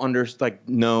 I don't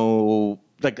know.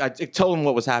 Like, I told him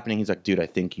what was happening. He's like, dude, I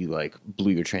think you, like,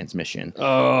 blew your transmission.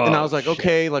 Oh, and I was like,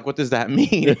 okay, like, what does that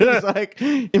mean? He's like,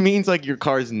 it means, like, your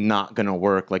car's not going to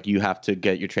work. Like, you have to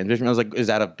get your transmission. I was like, is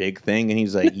that a big thing? And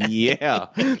he's like, yeah,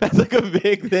 that's, like, a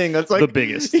big thing. That's, like... the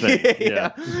biggest thing.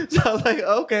 Yeah. So I was like,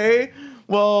 okay.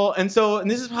 Well, and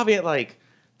this is probably at, like,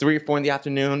 3 or 4 in the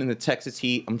afternoon in the Texas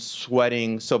heat. I'm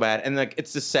sweating so bad. And, like,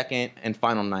 it's the second and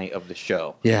final night of the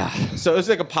show. Yeah. So it's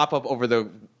like a pop-up over the...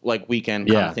 like weekend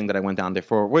kind of thing that I went down there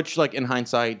for, which like in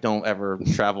hindsight, don't ever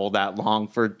travel that long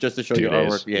for just to show 2 your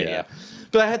days. artwork. Yeah.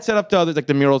 But I had set up the other like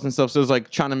the murals and stuff, so it was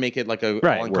like trying to make it like a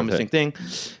all-encompassing thing.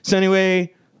 So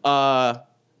anyway, so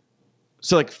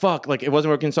like fuck, like it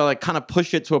wasn't working. So I like kind of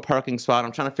pushed it to a parking spot.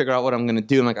 I'm trying to figure out what I'm gonna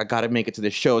do. I'm like, I gotta make it to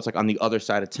this show. It's like on the other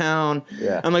side of town.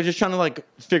 Yeah. I'm like just trying to like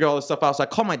figure all this stuff out. So I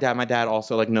called my dad. My dad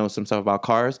also like knows some stuff about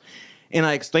cars, and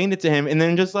I explained it to him, and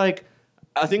then just like.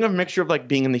 I think a mixture of like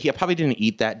being in the heat. I probably didn't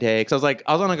eat that day because I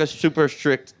was on like a super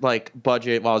strict like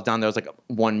budget while I was down there. It was like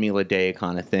 1 meal a day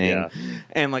kind of thing,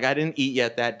 and like I didn't eat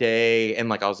yet that day, and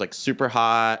like I was like super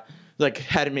hot. like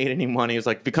hadn't made any money. It was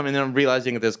like becoming, and I'm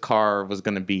realizing that this car was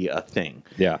going to be a thing.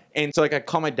 Yeah. And so like I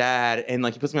call my dad and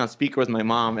like he puts me on speaker with my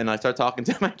mom and I start talking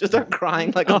to him. I just start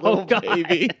crying like a little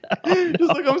baby.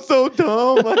 Just like, I'm so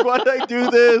dumb. Like, why did I do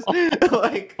this?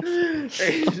 Like,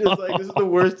 it's just like, this is the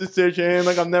worst decision.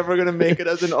 Like, I'm never going to make it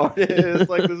as an artist.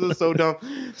 Like, this is so dumb.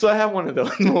 So I have one of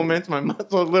those moments. My mom,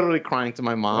 so I'm literally crying to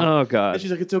my mom. Oh, God. And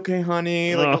she's like, it's okay,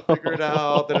 honey. Like, I'll figure it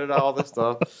out. All this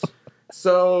stuff.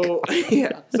 So,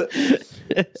 yeah.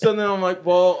 So then I'm like,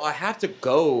 well, I have to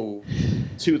go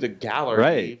to the gallery.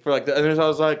 Right. For like, and I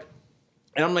was like,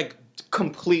 and I'm like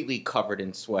completely covered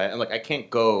in sweat. And like, I can't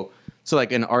go to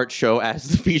like an art show as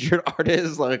the featured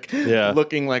artist, like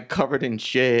looking like covered in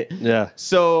shit. Yeah.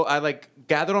 So I like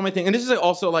gathered all my things. And this is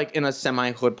also like in a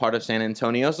semi-hood part of San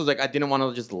Antonio. So like, I didn't want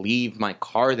to just leave my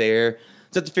car there.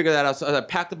 So I had to figure that out. So I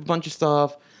packed up a bunch of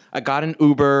stuff. I got an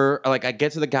Uber. Like I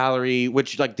get to the gallery,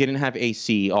 which like didn't have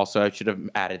AC. Also, I should have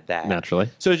added that. Naturally.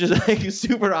 So it's just like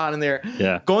super hot in there.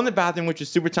 Yeah. Go in the bathroom, which is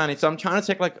super tiny. So I'm trying to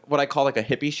take like what I call like a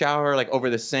hippie shower, like over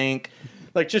the sink,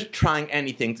 like just trying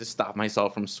anything to stop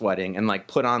myself from sweating and like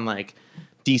put on like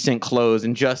decent clothes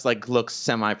and just like look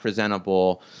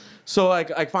semi-presentable. So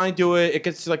like I finally do it. It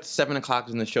gets to like 7 o'clock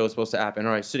when the show is supposed to happen.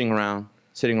 All right, sitting around.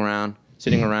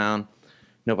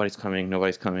 Nobody's coming. Oh,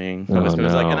 Like, and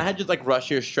no. I had just like rushed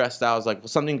here, stressed out. I was like, well,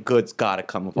 something good's got to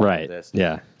come of all of this.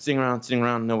 Yeah. Sitting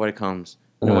around, nobody comes.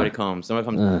 Nobody comes.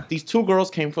 These two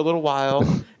girls came for a little while,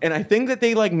 and I think that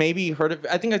they like maybe heard of it.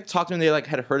 I think I talked to them. They like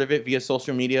had heard of it via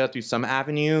social media through some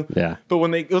avenue. Yeah. But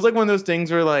when it was like one of those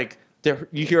things where like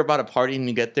you hear about a party and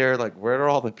you get there, like where are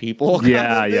all the people?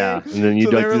 Yeah, yeah. And then you So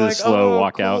like they were do the like, slow "Oh,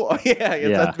 walk cool." out. Yeah,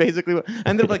 Yeah. that's basically what. I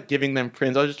ended up like giving them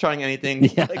prints. I was just trying anything.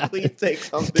 Yeah. Like, please take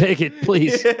something. Take it,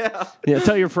 please. Yeah. Yeah,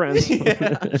 tell your friends.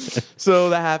 Yeah.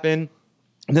 So that happened.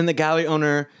 And then the gallery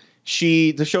owner,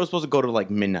 the show was supposed to go to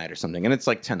like midnight or something, and it's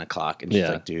like 10 o'clock, and she's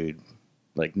like, dude,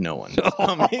 like no one's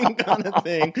coming kind of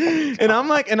thing. And I'm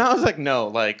like, and I was like, no,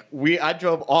 like I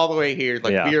drove all the way here,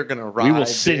 like we are gonna ride. We will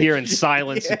sit here in bitch.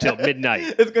 silence until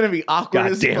midnight. It's gonna be awkward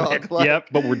God as damn fuck. it. Like, Yep,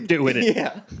 but we're doing it.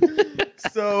 Yeah.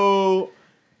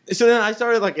 So then I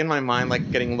started like in my mind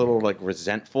like getting a little like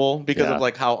resentful because of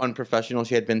like how unprofessional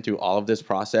she had been through all of this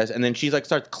process, and then she's like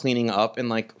starts cleaning up and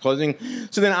like closing.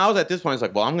 So then I was at this point, I was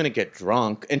like, well, I'm gonna get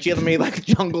drunk, and she had made like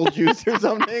jungle juice or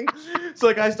something. So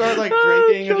like I started like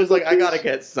drinking and just like I gotta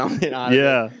get something out of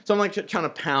it. So I'm like trying to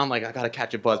pound, like I gotta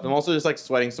catch a buzz, but I'm also just like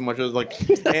sweating so much. I was like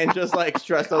and just like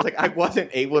stressed. I was like I wasn't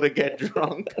able to get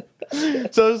drunk,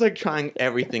 so I was like trying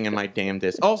everything in my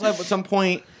damnedest. Also at some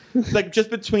point, like just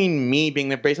between me being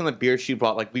there, based on the beer she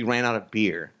bought, like we ran out of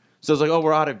beer. So I was like, oh,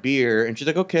 we're out of beer. And she's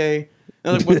like, okay.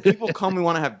 And like, when people come, we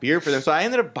want to have beer for them. So I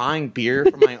ended up buying beer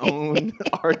for my own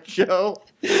art show.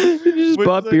 You just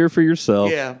bought beer for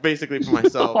yourself. Yeah, basically for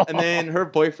myself. And then her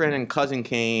boyfriend and cousin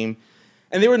came,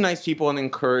 and they were nice people and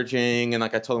encouraging. And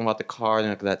like I told them about the car, and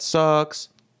they're like, that sucks.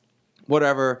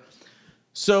 Whatever.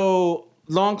 So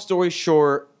long story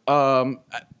short,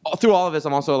 through all of this,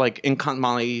 I'm also like in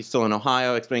Molly still in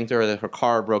Ohio, explaining to her that her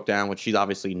car broke down, which she's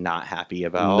obviously not happy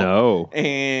about. No.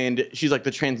 And she's like,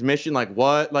 the transmission, like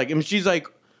what? Like, and she's like,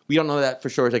 we don't know that for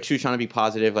sure. It's like she was trying to be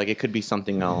positive, like it could be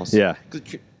something else. Yeah.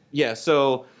 Yeah.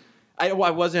 So I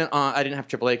wasn't. I didn't have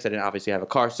AAA because I didn't obviously have a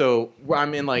car. So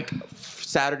I'm in like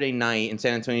Saturday night in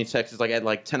San Antonio, Texas, like at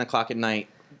like 10 o'clock at night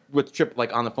with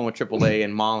like on the phone with AAA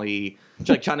and Molly,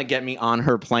 like trying to get me on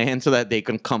her plan so that they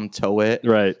can come tow it,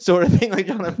 right? Sort of thing, like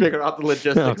trying to figure out the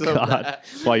logistics of that.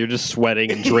 While you're just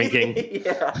sweating and drinking.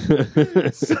 Yeah.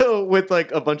 So with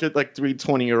like a bunch of like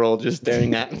 20-year-olds just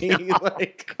staring at me,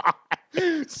 like.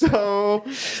 So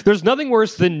there's nothing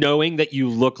worse than knowing that you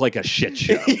look like a shit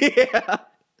show. Yeah.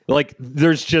 Like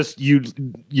there's just you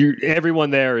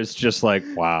everyone there is just like,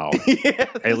 wow. Yeah.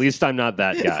 At least I'm not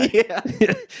that guy.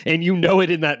 Yeah. And you know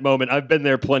it in that moment. I've been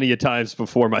there plenty of times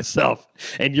before myself.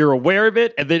 And you're aware of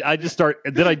it, and then I just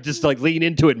like lean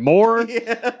into it more.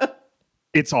 Yeah.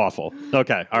 It's awful.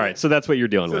 Okay. All right. So that's what you're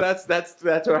dealing with. So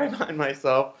that's where I find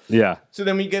myself. Yeah. So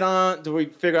then we get on, we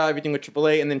figure out everything with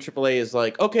AAA, and then AAA is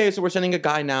like, okay, so we're sending a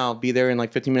guy now, be there in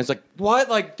like 15 minutes. Like, what?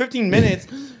 Like 15 minutes?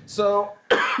 So,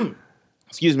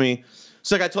 excuse me.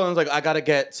 So like I told them, like, I got to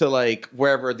get to like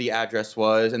wherever the address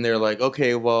was, and they're like,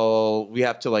 okay, well, we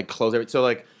have to like close it. So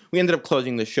like we ended up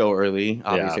closing the show early.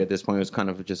 Obviously, at this point, it was kind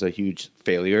of just a huge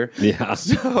failure. Yeah.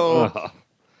 So.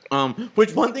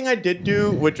 Which one thing I did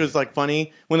do, which was like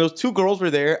funny, when those two girls were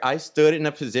there, I stood in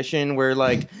a position where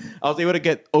like I was able to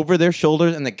get over their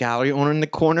shoulders and the gallery owner in the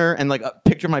corner and like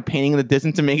picture my painting in the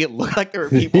distance to make it look like there were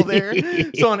people there.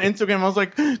 So on Instagram, I was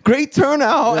like, great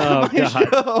turnout at my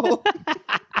show.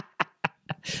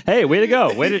 Hey, way to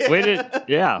go. Way to,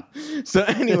 yeah. So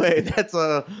anyway, that's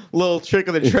a little trick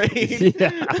of the trade.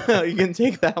 Yeah. You can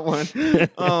take that one.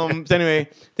 So anyway,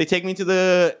 they take me to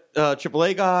the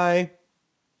AAA guy.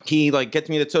 He like gets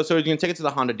me the so you're gonna take it to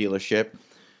the Honda dealership.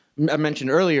 I mentioned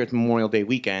earlier it's Memorial Day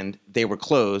weekend. They were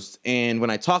closed, and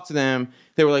when I talked to them,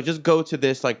 they were like, "Just go to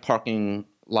this like parking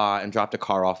lot and drop the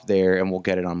car off there, and we'll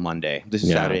get it on Monday." This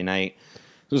is Saturday night.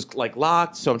 It was like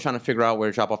locked, so I'm trying to figure out where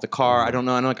to drop off the car. I don't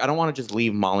know. And like, I don't want to just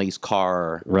leave Molly's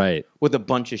car Right. with a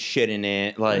bunch of shit in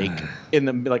it, like in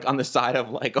the like on the side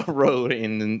of like a road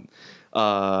in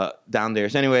down there.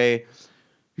 So anyway,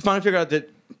 we finally figured out that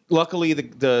luckily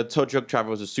the tow truck driver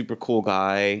was a super cool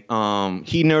guy.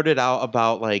 He nerded out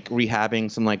about like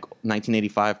rehabbing some like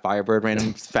 1985 Firebird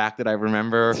random fact that I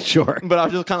remember. Sure. But I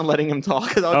was just kind of letting him talk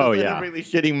because I was just in a really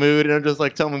shitty mood, and I'm just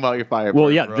like, tell me about your Firebird.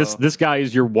 Well, yeah, bro. this guy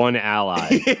is your one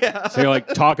ally. So you're like,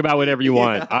 talk about whatever you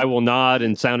want. I will nod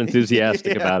and sound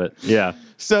enthusiastic about it. Yeah.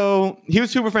 So he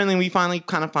was super friendly, and we finally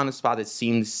kind of found a spot that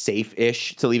seemed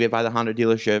safe-ish to leave it by the Honda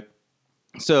dealership.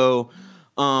 So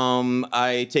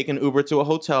I take an Uber to a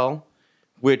hotel,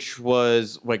 which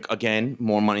was like again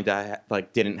more money that I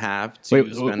like didn't have to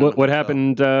Wait, spend. what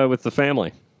happened with the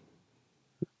family?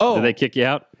 Oh, Did they kick you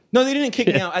out? no, they didn't kick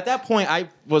me out. At that point, I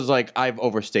was like, I've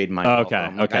overstayed my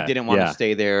welcome. Like, I didn't want to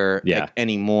stay there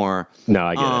anymore. No,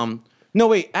 I get it. No,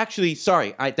 wait. Actually,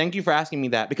 sorry. I thank you for asking me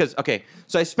that because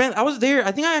so I was there.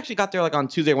 I think I actually got there like on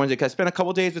Tuesday, Wednesday. Because I spent a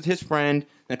couple days with his friend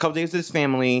and a couple days with his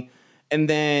family, and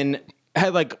then I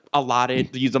had like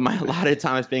used my allotted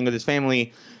time spending with his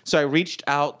family. So I reached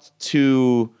out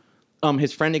to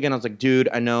his friend again. I was like, dude,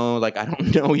 I know like I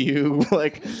don't know you,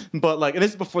 like, but like, and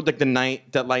this is before like the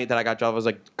night that I got job. I was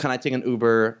like, can I take an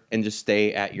Uber and just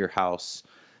stay at your house?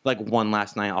 Like one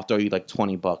last night, I'll throw you like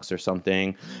 $20 or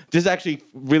something. This is actually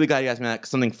really glad you asked me that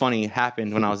because something funny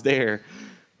happened when I was there.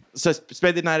 So I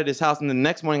spent the night at his house, and the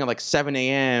next morning at like 7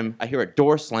 a.m., I hear a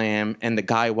door slam, and the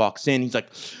guy walks in. He's like,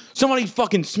 somebody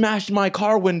fucking smashed my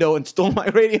car window and stole my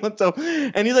radio and stuff.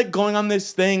 And he's like going on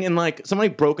this thing, and like somebody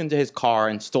broke into his car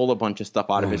and stole a bunch of stuff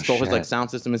out of it, stole his like sound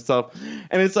system and stuff.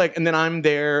 And it's like, and then I'm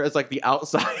there as like the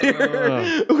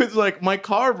outsider who's like, my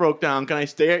car broke down. Can I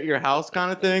stay at your house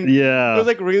kind of thing? Yeah. It was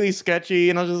like really sketchy,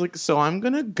 and I was just like, so I'm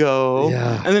gonna go.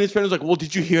 Yeah. And then his friend was like, well,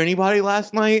 did you hear anybody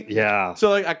last night? Yeah.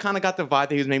 So like I kind of got the vibe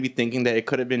that he was maybe thinking that it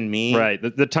could have been me. Right.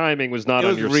 The timing was not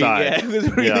on your side. Yeah, it was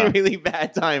really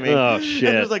bad timing. Oh, shit.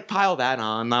 And just like pile that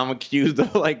on. Now I'm accused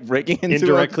of like breaking into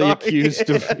Indirectly a car. accused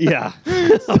of yeah.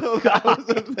 So that was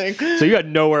the thing. So you had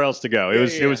nowhere else to go. It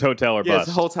was hotel or Yeah, bus.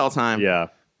 it's hotel time. Yeah.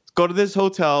 Go to this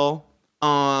hotel.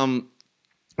 I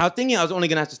was thinking I was only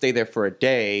gonna have to stay there for a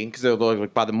day because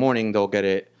like by the morning they'll get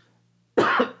it.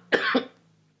 Because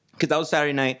that was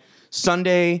Saturday night.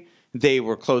 Sunday they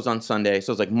were closed on Sunday,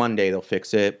 so it's like Monday they'll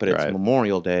fix it, but it's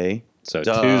Memorial Day. So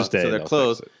Duh. Tuesday So they're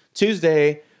closed.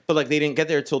 Tuesday, but like they didn't get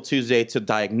there till Tuesday to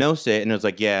diagnose it, and it was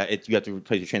like, yeah, you have to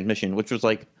replace your transmission, which was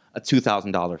like a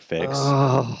 $2,000 fix.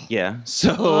 Oh. Yeah.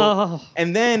 So,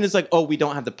 and then it's like, oh, we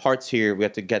don't have the parts here. We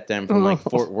have to get them from like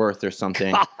Fort Worth or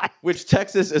something, which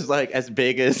Texas is like as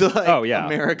big as like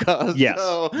America. Yes.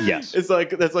 So Yes. It's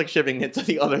like, that's like shipping it to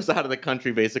the other side of the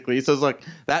country basically. So it's like,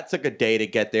 that took a day to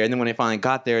get there. And then when they finally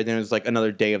got there, then it was like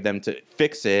another day of them to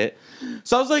fix it.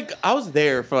 So I was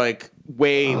there for like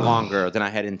way longer than I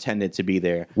had intended to be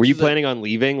there. Were you planning on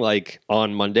leaving like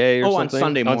on Monday or something? On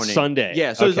Sunday morning. On Sunday.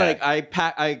 Yeah. So it's like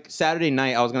Saturday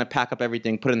night I was gonna pack up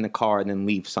everything, put it in the car, and then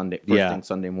leave first thing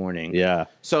Sunday morning. Yeah.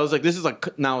 So I was like, this is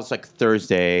like now it's like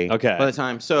Thursday. Okay. By the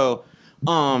time. So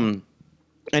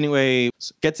anyway,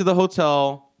 get to the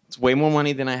hotel. It's way more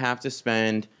money than I have to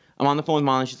spend. I'm on the phone with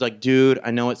Molly. She's like, dude,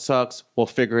 I know it sucks. We'll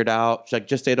figure it out. She's like,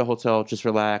 just stay at the hotel. Just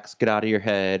relax. Get out of your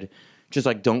head. Just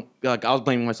like don't like I was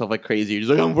blaming myself like crazy. She's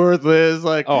like, I'm worthless.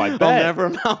 Like, I bet. I'll never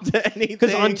amount to anything.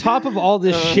 Because on top of all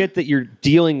this shit that you're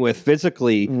dealing with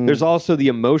physically, there's also the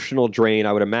emotional drain.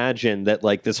 I would imagine that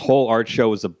like this whole art show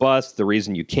was a bust. The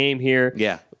reason you came here.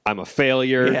 Yeah. I'm a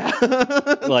failure. Yeah.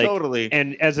 Like, totally.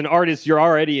 And as an artist, you're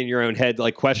already in your own head,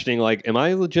 like questioning, like, am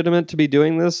I legitimate to be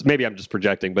doing this? Maybe I'm just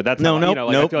projecting, but that's I feel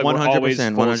like we're always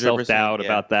full of self-doubt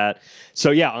about that. So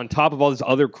yeah, on top of all this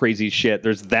other crazy shit,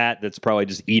 there's that's probably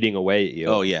just eating away at you.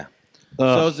 Oh yeah.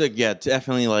 So it's like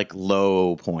definitely like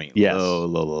low point. Yes.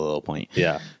 Low point.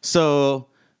 Yeah. So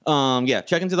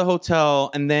check into the hotel,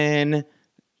 and then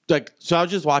like, so I was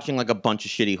just watching like a bunch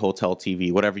of shitty hotel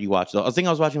TV, whatever you watch. I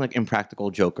was watching like Impractical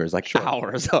Jokers, like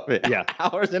hours of it. Yeah.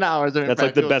 Hours and hours of That's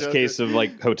like the Impractical best Jokers. case of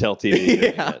like hotel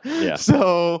TV. Yeah.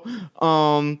 So,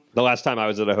 The last time I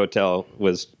was at a hotel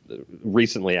was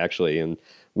recently, actually, and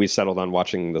we settled on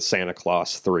watching the Santa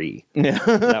Claus 3. yeah.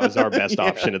 That was our best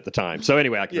option at the time. So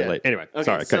anyway, I can relate. Anyway, Okay,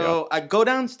 sorry, cut you off. so I go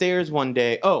downstairs one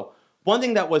day. Oh, one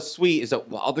thing that was sweet is that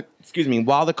while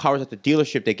the car was at the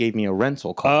dealership, they gave me a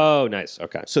rental car. Oh, nice.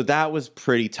 Okay. So that was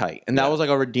pretty tight. And that was like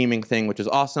a redeeming thing, which was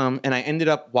awesome. And I ended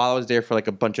up, while I was there for like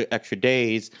a bunch of extra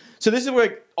days. So this is where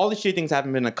like, all the shitty things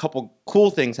happened and a couple cool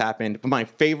things happened. But my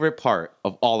favorite part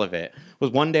of all of it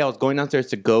was one day I was going downstairs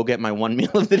to go get my one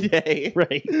meal of the day.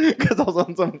 Right. Because I was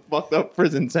on some fucked up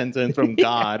prison sentence from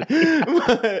God.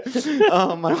 But,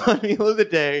 my one meal of the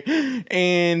day.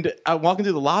 And I walk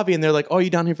into the lobby and they're like, oh,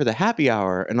 you down here for the happy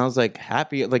hour? And I was like,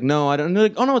 happy? Like, no, I don't. They're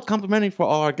like, oh, no, it's complimentary for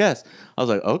all our guests. I was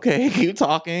like, okay, keep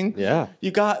talking. Yeah. You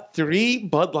got 3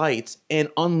 Bud Lights and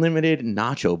unlimited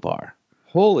nacho bar.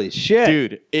 Holy shit.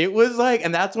 Dude, it was like,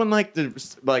 and that's when like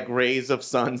the like rays of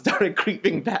sun started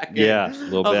creeping back in. Yeah, a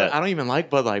little I was bit. like, I don't even like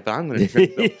Bud Light, but I'm gonna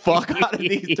drink the fuck out of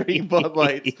these 3 Bud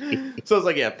Lights. So it's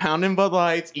like, yeah, pounding Bud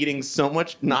Lights, eating so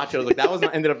much nachos. Like that was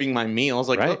ended up being my meal. I was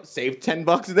like, Right. oh, save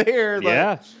 $10 there. Like,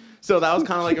 Yeah. So that was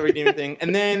kind of like a redeeming thing.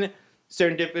 And then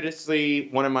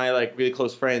serendipitously, one of my like really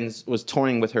close friends was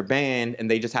touring with her band,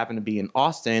 and they just happened to be in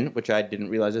Austin, which I didn't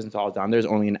realize this until I was down there. It's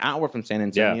only an hour from San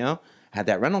Antonio. Had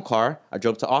that rental car. I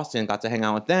drove to Austin, got to hang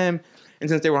out with them. And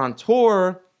since they were on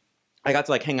tour, I got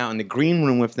to like hang out in the green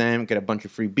room with them, get a bunch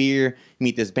of free beer,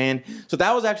 meet this band. So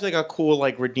that was actually like a cool,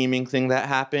 like redeeming thing that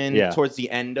happened towards the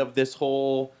end of this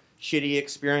whole shitty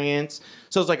experience.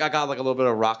 So it's like I got like a little bit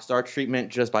of rock star treatment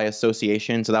just by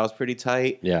association. So that was pretty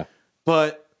tight. Yeah.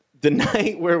 But the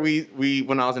night where we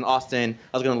when I was in Austin,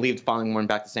 I was gonna leave the following morning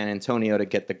back to San Antonio to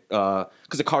get the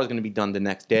because the car was gonna be done the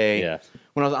next day. Yeah.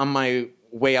 When I was on my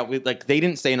way out, like they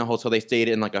didn't stay in a hotel; they stayed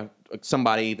in like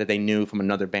somebody that they knew from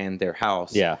another band, their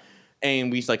house. Yeah.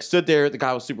 And we like stood there. The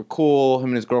guy was super cool. Him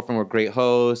and his girlfriend were great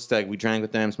hosts. Like we drank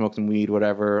with them, smoked some weed,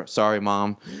 whatever. Sorry,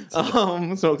 mom.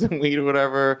 Smoked some weed,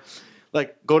 whatever.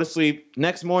 Like go to sleep.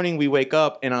 Next morning we wake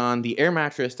up and on the air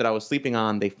mattress that I was sleeping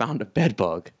on, they found a bed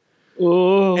bug.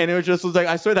 Oh. And it was like,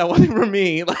 I swear that wasn't for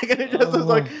me. Like, and it just was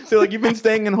like, they're like, you've been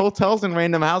staying in hotels in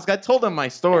random houses. I told them my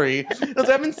story. I was like,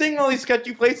 I've been staying in all these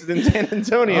sketchy places in San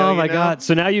Antonio. Oh my God.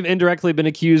 So now you've indirectly been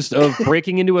accused of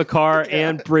breaking into a car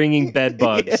and bringing bed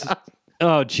bugs. Yeah.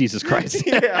 Oh, Jesus Christ.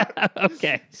 Yeah.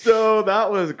 Okay. So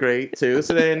that was great too.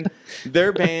 So then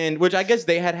their band, which I guess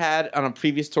they had on a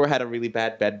previous tour, had a really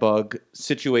bad bed bug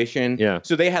situation. Yeah.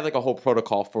 So they had like a whole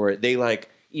protocol for it. They like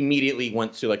immediately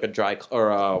went to like a dry or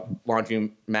a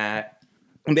laundry mat.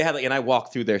 And they had like, and I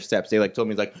walked through their steps. They like told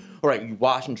me like, all right, you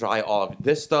wash and dry all of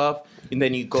this stuff, and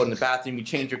then you go in the bathroom, you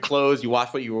change your clothes, you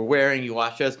wash what you were wearing, you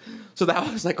wash this. So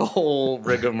that was like a whole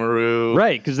rigmarole.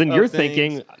 Right, because then of you're things.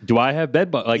 thinking, do I have bed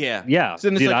bugs? Like, yeah. So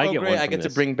then it's Did like, I oh get great, one I from get to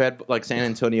this? bring like San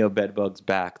Antonio bed bugs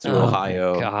back to Oh,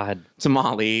 Ohio. God. To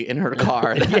Molly in her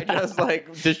car that I just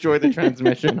like destroyed the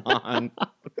transmission on.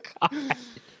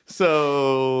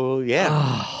 So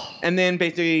yeah. And then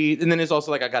basically, and then it's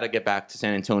also like I got to get back to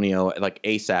San Antonio like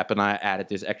ASAP, and I added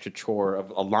this extra chore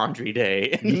of a laundry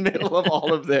day in the middle of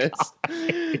all of this.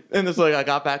 And it's like I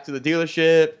got back to the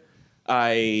dealership.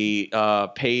 I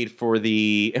paid for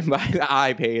the, and by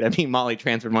I paid, I mean Molly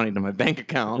transferred money to my bank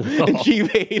account, and she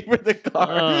paid for the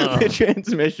car, the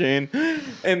transmission,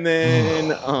 and then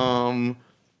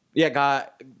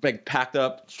got like packed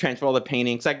up, transferred all the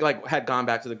paintings. I like had gone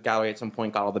back to the gallery at some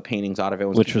point, got all the paintings out of it,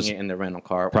 Which was it in the rental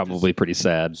car. Probably pretty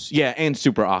sad. Yeah, and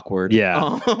super awkward.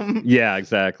 Yeah. Yeah,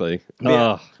 exactly.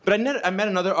 Yeah. But I met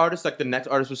another artist, like the next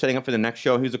artist was setting up for the next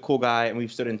show. He was a cool guy, and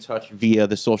we've stood in touch via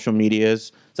the social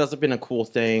medias. So that's been a cool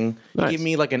thing. Nice. He gave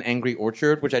me like an Angry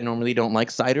Orchard, which I normally don't like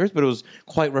ciders, but it was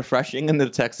quite refreshing in the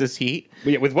Texas heat.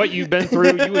 Yeah, with what you've been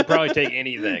through, you would probably take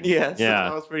anything. Yeah, so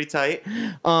that was pretty tight.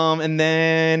 And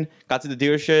then got to the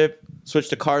dealership, switched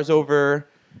the cars over,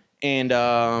 and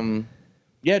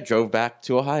drove back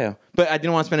to Ohio. But I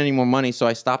didn't want to spend any more money, so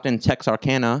I stopped in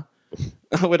Texarkana.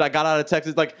 When I got out of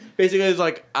Texas, like basically it was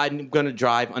like I'm gonna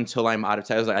drive until I'm out of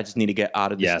Texas. Like I just need to get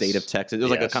out of the state of Texas. It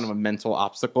was like a kind of a mental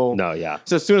obstacle. No, yeah.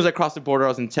 So as soon as I crossed the border, I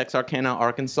was in Texarkana,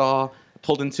 Arkansas.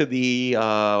 Pulled into the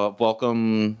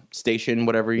welcome station,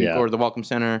 whatever or the welcome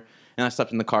center, and I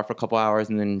slept in the car for a couple hours,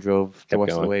 and then drove the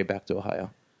rest of the way back to Ohio.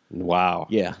 Wow.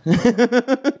 Yeah.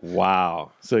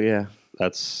 Wow. So yeah,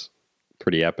 that's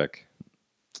pretty epic.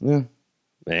 Yeah.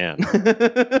 Man.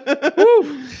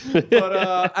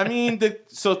 But I mean,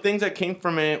 so things that came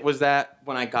from it was that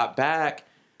when I got back,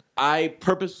 I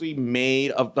purposely I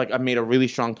made a really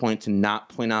strong point to not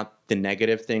point out the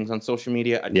negative things on social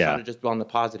media. I try to just be on the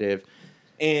positive.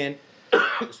 And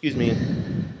excuse me.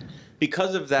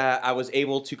 Because of that, I was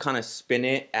able to kind of spin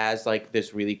it as like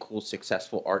this really cool,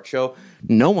 successful art show.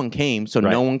 No one came, so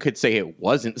no one could say it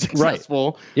wasn't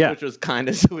successful, which was kind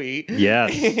of sweet.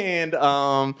 Yes. And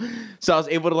so I was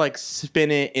able to like spin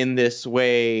it in this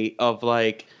way of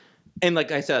like, and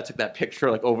like I said, I took that picture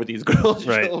like over these girls'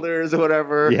 shoulders or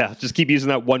whatever. Yeah, just keep using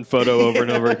that one photo over and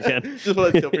over again. Just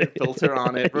put a different filter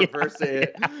on it, reverse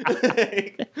it,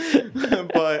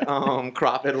 but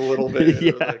crop it a little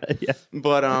bit.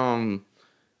 But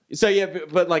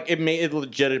but like it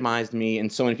legitimized me in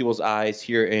so many people's eyes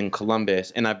here in Columbus,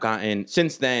 and I've gotten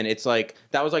since then. It's like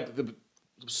that was like the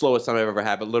slowest time I've ever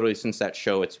had, but literally since that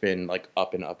show, it's been like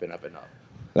up and up and up and up.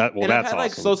 That's I've had awesome.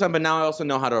 like slow time, but now I also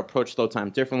know how to approach slow time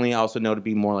differently. I also know to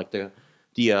be more like the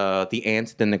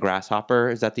ant than the grasshopper.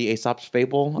 Is that the Aesop's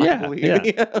fable? Yeah, I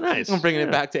believe. Nice. I'm bringing it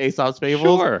back to Aesop's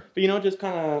fables. Sure. But just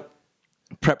kind of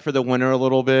prep for the winter a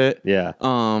little bit. Yeah.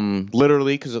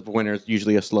 Literally, because the winter is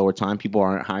usually a slower time. People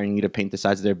aren't hiring you to paint the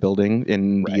sides of their building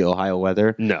in the Ohio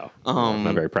weather. No.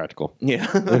 Not very practical. Yeah.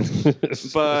 But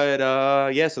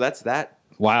so that's that.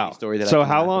 Wow. Story that so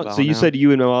how long? So you said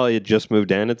you and Ollie had just moved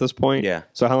in at this point? Yeah.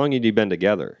 So how long had you been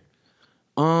together?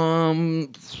 A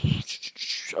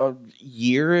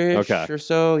year-ish or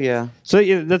so. Yeah.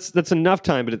 So that's enough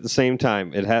time, but at the same time,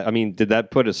 did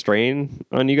that put a strain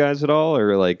on you guys at all,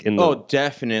 or like in the? Oh,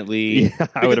 definitely. Yeah,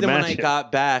 I would imagine. When I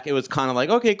got back, it was kind of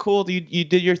like, okay, cool, you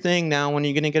did your thing. Now, when are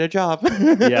you gonna get a job?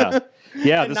 Yeah.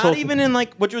 And not even in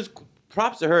like, which was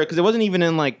props to her because it wasn't even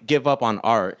in like give up on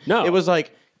art. No, it was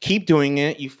like, keep doing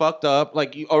it. You fucked up,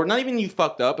 or not even you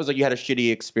fucked up. It's like you had a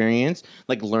shitty experience.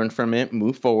 Like learn from it,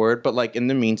 move forward. But like in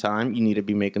the meantime, you need to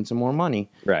be making some more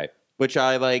money. Right. Which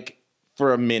I like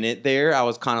for a minute there. I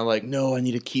was kind of like, no, I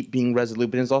need to keep being resolute.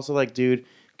 But it's also like, dude,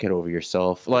 get over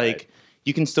yourself. Like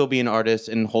you can still be an artist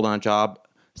and hold on a job.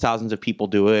 Thousands of people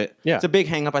do it. Yeah. It's a big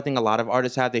hang up. I think a lot of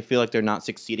artists have. They feel like they're not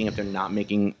succeeding if they're not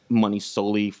making money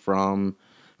solely from.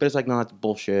 But it's like, no, that's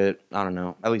bullshit. I don't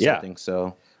know. At least I think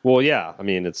so. Well, yeah. I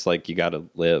mean, it's like you got to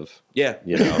live. Yeah.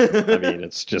 I mean,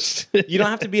 it's just you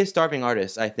don't have to be a starving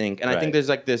artist, I think. And I think there's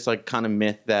like this like kind of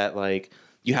myth that like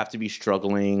you have to be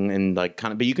struggling and like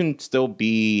kind of, but you can still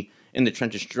be in the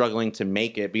trenches struggling to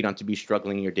make it, but you don't have to be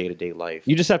struggling in your day-to-day life.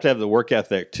 You just have to have the work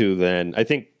ethic too. Then I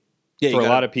think for a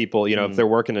lot of people, if they're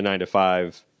working a 9 to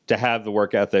 5, to have the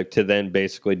work ethic to then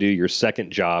basically do your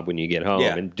second job when you get home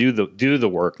and do the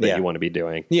work that you want to be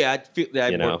doing. Yeah,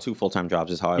 I work 2 full-time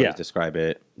jobs is how I always describe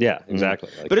it. Yeah, exactly.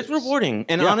 Like but it's rewarding.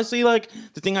 And honestly, like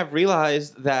the thing I've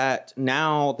realized that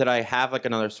now that I have like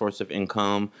another source of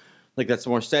income, like that's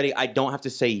more steady, I don't have to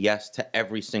say yes to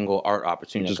every single art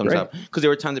opportunity that comes up. Because there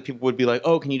were times that people would be like,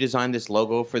 oh, can you design this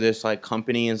logo for this like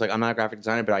company? And it's like, I'm not a graphic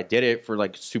designer, but I did it for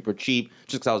like super cheap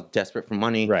just because I was desperate for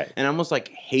money. Right. And I almost like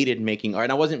hated making art.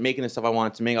 And I wasn't making the stuff I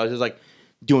wanted to make. I was just like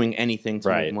doing anything to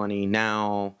make money.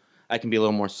 Now I can be a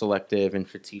little more selective and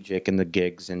strategic in the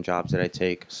gigs and jobs that I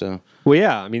take. So, well,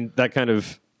 yeah, I mean, that kind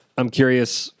of, I'm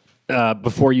curious,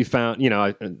 before you found,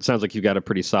 it sounds like you got a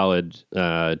pretty solid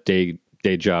day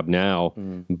job now,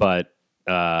 but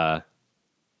what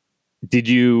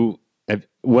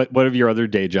have your other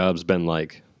day jobs been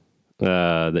like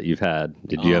that you've had?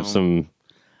 Did you have some?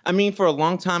 I mean, for a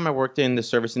long time, I worked in the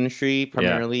service industry,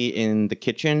 primarily in the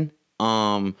kitchen.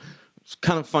 It's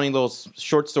kind of funny little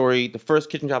short story. The first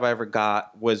kitchen job I ever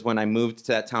got was when I moved to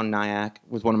that town, Nyack,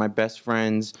 with one of my best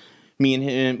friends. Me and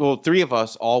him, well, 3 of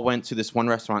us all went to this one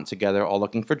restaurant together, all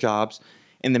looking for jobs.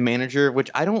 And the manager, which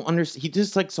I don't understand, he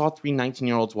just like saw 3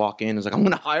 19-year-olds walk in and was like, I'm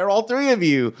going to hire all 3 of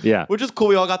you. Yeah. Which is cool.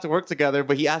 We all got to work together.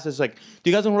 But he asked us like,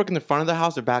 do you guys want to work in the front of the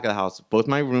house or back of the house? Both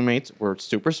my roommates were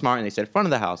super smart and they said front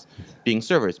of the house. Being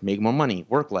servers, make more money,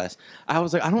 work less. I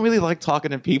was like, I don't really like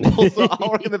talking to people, so I'll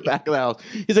work in the back of the house.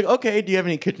 He's like, okay, do you have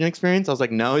any kitchen experience? I was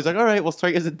like, no. He's like, all right, we'll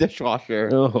start you as a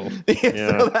dishwasher. Oh,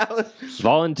 yeah. So that was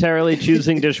voluntarily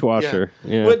choosing dishwasher.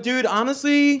 Yeah. But dude,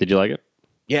 honestly. Did you like it?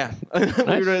 Yeah.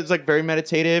 Nice. It's like very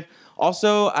meditative.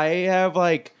 Also, I have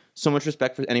like so much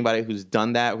respect for anybody who's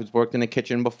done that, who's worked in a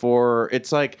kitchen before.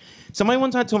 It's like somebody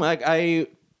one time told me, like, I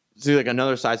do like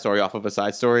another side story off of a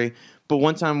side story. But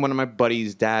one time, one of my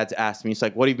buddy's dads asked me, he's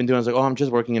like, what have you been doing? I was like, oh, I'm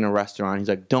just working in a restaurant. He's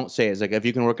like, don't say it. It's like, if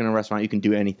you can work in a restaurant, you can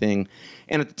do anything.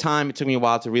 And at the time, it took me a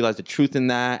while to realize the truth in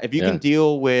that. If you can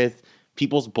deal with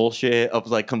people's bullshit of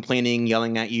like complaining,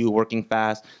 yelling at you, working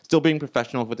fast, still being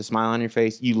professional with a smile on your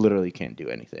face, you literally can't do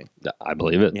anything. I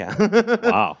believe it. Yeah.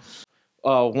 Wow.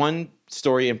 One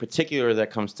story in particular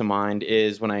that comes to mind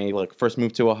is when I like first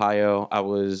moved to Ohio. I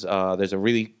was there's a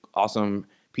really awesome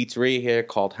pizzeria here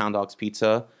called Hound Dogs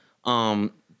Pizza.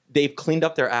 They've cleaned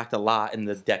up their act a lot in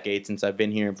the decade since I've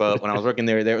been here. But when I was working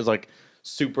there was like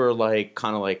super like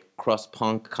kind of like crust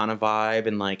punk kind of vibe,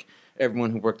 and like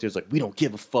everyone who worked there was like, we don't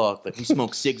give a fuck, like we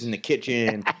smoke cigs in the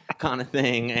kitchen kind of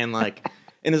thing, and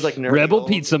it's like nerdy Rebel old-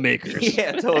 pizza makers.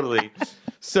 Yeah, totally.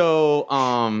 So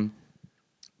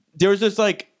there was just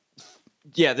like,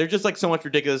 yeah, they're just like so much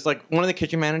ridiculous. Like one of the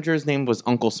kitchen managers' name was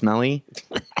Uncle Smelly,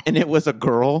 and it was a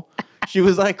girl. She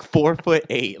was like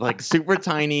 4'8", like super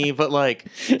tiny, but like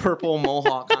purple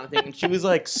mohawk kind of thing. And she was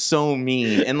like so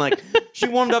mean. And like she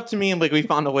warmed up to me, and like we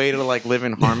found a way to like live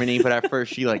in harmony. But at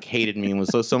first she like hated me and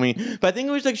was so mean. But I think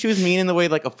it was like she was mean in the way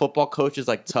like a football coach is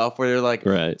like tough, where they're like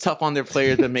tough on their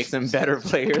players that makes them better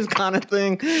players kind of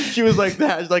thing. She was like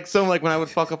that. It's like so like when I would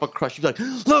fuck up a crush, she'd be like,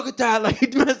 look at that, like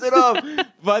you messed it up.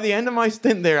 By the end of my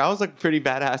stint there, I was like pretty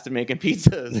badass at making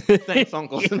pizzas. Thanks,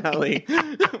 Uncle Snelly.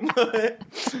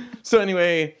 So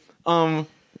anyway,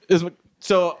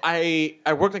 so I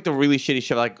worked like the really shitty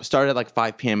shift. Like started at like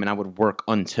 5 p.m. and I would work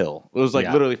until it was like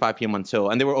literally 5 p.m. until,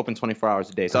 and they were open 24 hours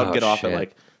a day. So I'd get off at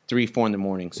like 3, 4 in the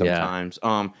morning sometimes.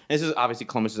 And this is obviously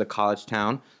Columbus is a college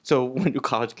town. So when do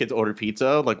college kids order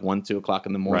pizza? Like 1, 2 o'clock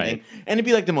in the morning, and it'd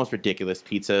be like the most ridiculous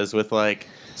pizzas with like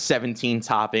 17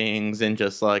 toppings and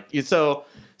just like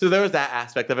So there was that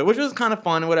aspect of it, which was kind of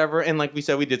fun and whatever. And like we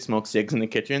said, we did smoke cigs in the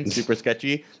kitchen. Super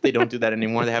sketchy. They don't do that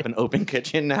anymore. They have an open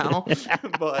kitchen now.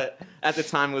 But at the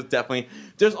time, it was definitely...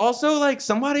 There's also like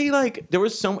somebody like...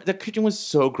 The kitchen was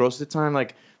so gross at the time.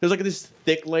 Like there's like this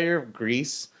thick layer of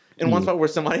grease in one spot where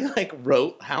somebody like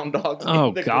wrote Hound Dogs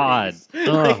in the grease.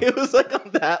 Like, it was like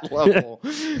on that level.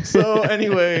 So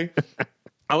anyway...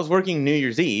 I was working New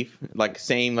Year's Eve, like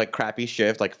same like crappy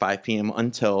shift, like 5 p.m.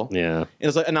 until. Yeah. It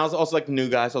was like, and I was also like the new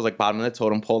guy, so I was like bottom of the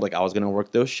totem pole. Like I was gonna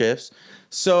work those shifts.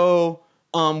 So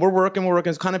we're working.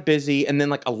 It's kind of busy, and then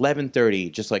like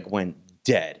 11:30 just like went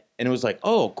dead, and it was like,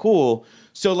 oh, cool.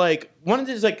 So like one of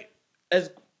these like as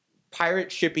pirate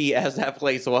shippy as that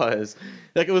place was,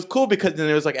 like it was cool because then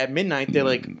it was like at midnight they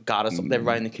like got us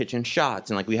everybody in the kitchen shots,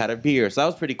 and like we had a beer, so that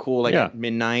was pretty cool. Like at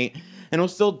midnight. And it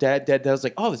was still dead. I was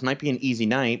like, oh, this might be an easy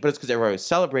night. But it's because everybody was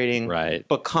celebrating. Right.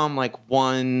 But come like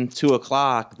 1, 2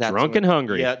 o'clock. Drunk and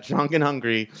hungry. Yeah, drunk and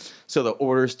hungry. So the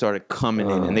orders started coming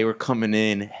in. And they were coming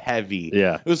in heavy.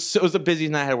 Yeah. It was the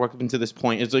busiest night I had worked up until this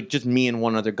point. It was like just me and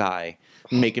one other guy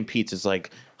making pizzas,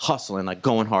 like hustling, like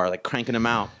going hard, like cranking them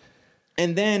out.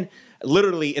 And then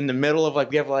literally in the middle of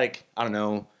like, we have like, I don't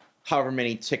know, however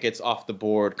many tickets off the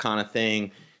board kind of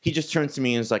thing. He just turns to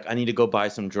me and is like, I need to go buy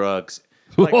some drugs.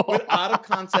 Like out of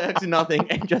context and nothing,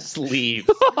 and just leaves.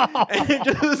 And it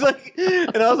just was like,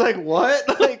 and I was like,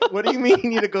 "What? Like, what do you mean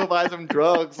you need to go buy some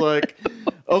drugs?" Like,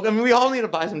 okay, I mean, we all need to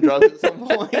buy some drugs at some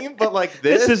point, but like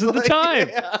this isn't like, the time.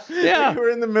 Yeah. We were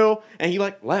in the middle, and he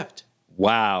like left,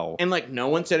 Wow. and like no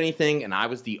one said anything, and I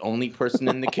was the only person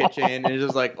in the kitchen, and it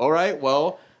was like, all right,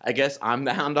 well. I guess I'm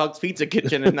the Hound Dogs Pizza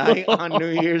Kitchen at night on New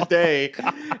Year's Day.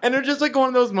 And it's just like one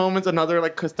of those moments, another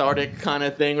like cathartic kind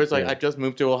of thing where it's like, I just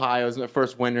moved to Ohio. It was my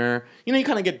first winter. You know, you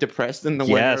kind of get depressed in the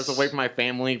winters away from my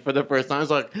family for the first time. I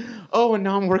was like, oh, and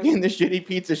now I'm working in this shitty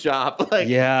pizza shop. Like,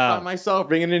 by myself,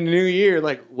 bringing in the new year.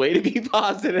 Like, way to be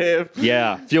positive.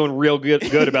 Yeah. Feeling real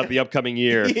good about the upcoming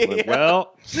year. Like,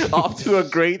 well, off to a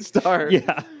great start.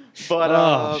 Yeah.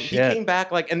 But he came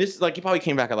back like, and this is like, he probably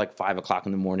came back at like 5 o'clock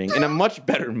in the morning in a much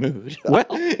better mood. Well,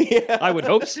 I would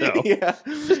hope so. Yeah.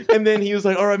 And then he was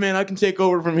like, all right, man, I can take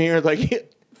over from here. Like,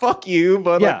 fuck you,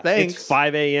 but like, thanks. It's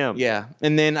 5 a.m. Yeah.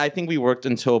 And then I think we worked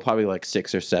until probably like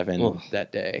 6 or 7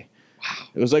 that day. Wow.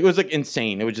 It was like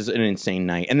insane. It was just an insane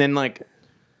night. And then like,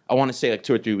 I want to say like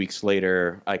 2 or 3 weeks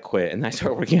later, I quit and I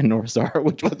started working at North Star,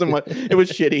 which wasn't much. It was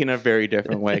shitty in a very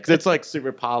different way because it's like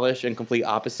super polished and complete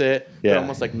opposite, but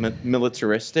almost like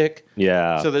militaristic.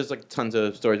 Yeah. So there's like tons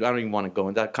of stories. I don't even want to go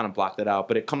into that. Kind of blocked it out,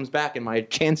 but it comes back in my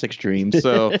Chantix stream,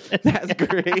 so that's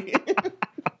great.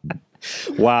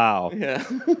 Wow. Yeah.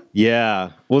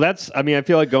 Yeah. Well, I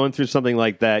feel like going through something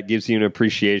like that gives you an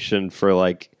appreciation for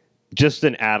like just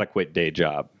an adequate day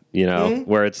job, you know,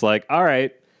 where it's like, all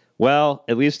right. Well,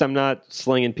 at least I'm not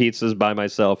slinging pizzas by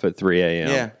myself at 3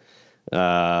 a.m.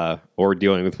 Yeah. Or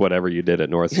dealing with whatever you did at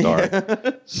North Star.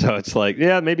 So it's like,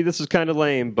 yeah, maybe this is kind of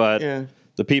lame, but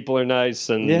the people are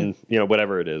nice and, you know,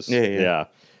 whatever it is. Yeah.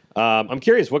 I'm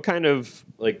curious, what kind of,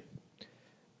 like,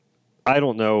 I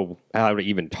don't know how to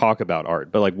even talk about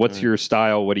art, but, like, what's your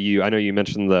style? I know you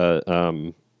mentioned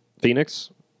the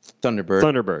Phoenix?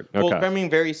 Thunderbird. Okay. Well, I mean,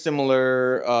 very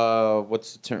similar.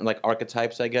 What's the term? Like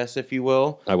archetypes, I guess, if you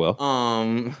will. I will.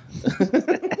 I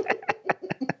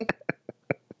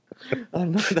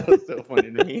don't know. That was so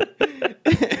funny to me.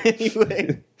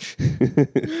 Anyway,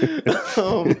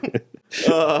 So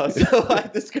I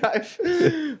describe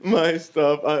my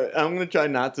stuff. I'm gonna try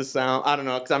not to sound. I don't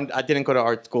know, because I didn't go to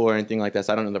art school or anything like that.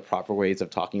 So I don't know the proper ways of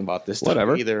talking about this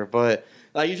stuff either. But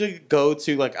I usually go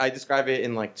to like I describe it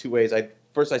in like two ways.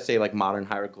 First I say like modern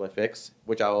hieroglyphics,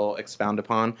 which I will expound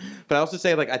upon. But I also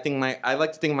say like I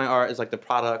like to think of my art as like the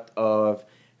product of,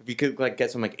 if you could like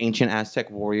get some like ancient Aztec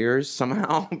warriors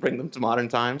somehow, bring them to modern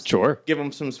times. Sure. Give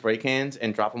them some spray cans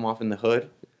and drop them off in the hood.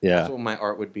 Yeah. That's what my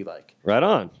art would be like. Right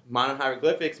on. Modern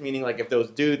hieroglyphics, meaning like if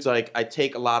those dudes, like I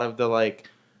take a lot of the like,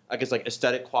 I guess like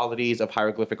aesthetic qualities of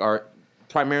hieroglyphic art,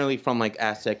 primarily from like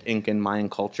Aztec, Incan, Mayan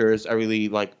cultures. I really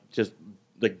like just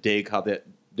like dig how they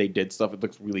did stuff. It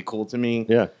looks really cool to me.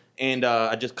 Yeah. And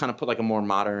I just kind of put like a more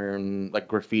modern like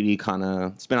graffiti kind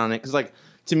of spin on it. Because like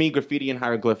to me, graffiti and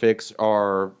hieroglyphics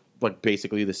are like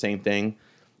basically the same thing.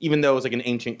 Even though it's like an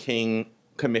ancient king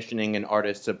commissioning an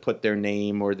artist to put their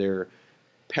name or their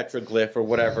petroglyph or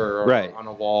whatever on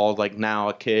a wall, like now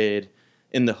a kid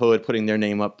in the hood putting their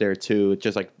name up there too. It's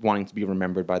just like wanting to be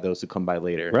remembered by those who come by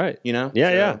later. Right. You know?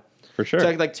 Yeah, for sure. So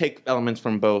I like take elements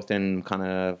from both and kind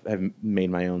of have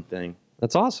made my own thing.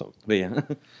 That's awesome. But yeah.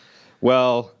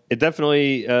 Well, it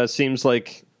definitely seems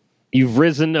like you've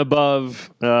risen above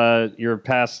your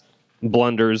past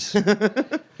blunders. You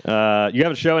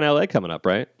have a show in LA coming up,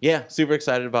 right? Yeah, super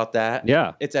excited about that.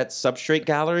 Yeah. It's at Substrate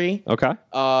Gallery. Okay.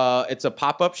 It's a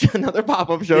pop-up show, another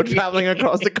pop-up show traveling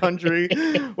across the country.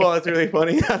 Well, it's really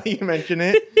funny how you mention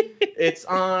it. It's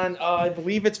on, I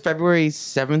believe it's February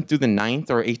 7th through the 9th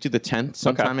or 8th through the 10th,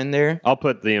 sometime in there. I'll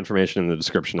put the information in the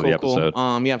description of the episode.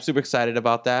 Cool. Yeah, I'm super excited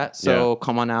about that. So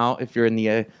come on out if you're in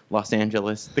the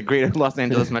the greater Los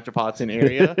Angeles metropolitan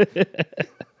area.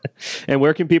 And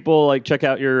where can people like check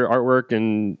out your artwork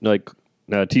and like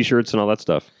t-shirts and all that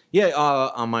stuff? Yeah,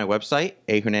 on my website,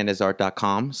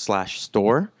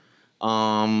 ahernandezart.com/store.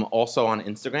 Also on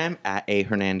Instagram at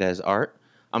ahernandezart.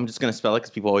 I'm just gonna spell it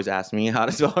because people always ask me how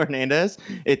to spell Hernandez.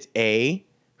 It's A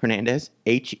Hernandez,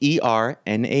 HERNANDEZ,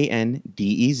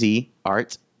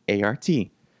 art, ART.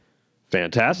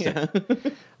 Fantastic.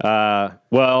 Yeah.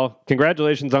 Well,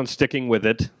 congratulations on sticking with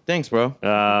it. Thanks, bro.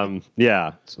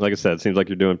 Yeah, like I said, it seems like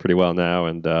you're doing pretty well now.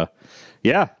 And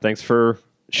yeah, thanks for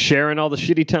sharing all the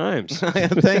shitty times.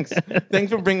 Thanks.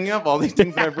 Thanks for bringing up all these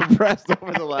things that I've repressed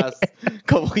over the last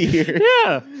couple of years.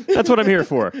 Yeah, that's what I'm here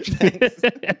for.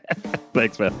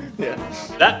 Thanks, man. Yeah.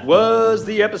 That was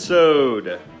the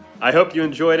episode. I hope you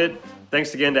enjoyed it.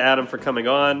 Thanks again to Adam for coming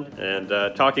on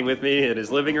and talking with me in his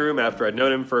living room after I'd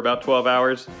known him for about 12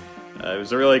 hours. It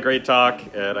was a really great talk,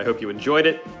 and I hope you enjoyed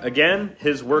it. Again,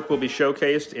 his work will be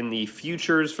showcased in the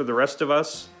Futures for the Rest of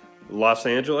Us, Los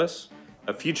Angeles,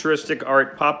 a futuristic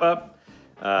art pop-up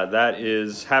that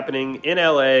is happening in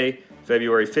LA,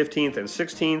 February 15th and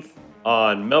 16th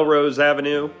on Melrose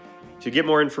Avenue. To get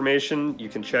more information, you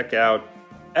can check out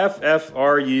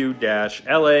ffru-la.com.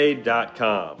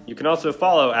 You can also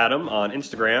follow Adam on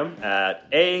Instagram at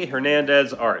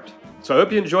ahernandezart. So I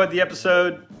hope you enjoyed the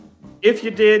episode. If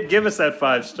you did, give us that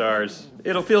 5 stars.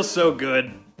 It'll feel so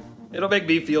good. It'll make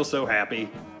me feel so happy.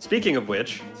 Speaking of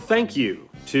which, thank you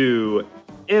to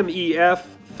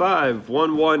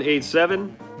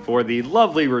MEF51187 for the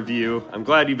lovely review. I'm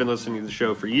glad you've been listening to the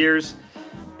show for years.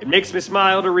 It makes me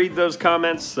smile to read those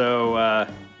comments, so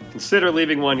consider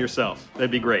leaving one yourself.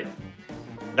 That'd be great.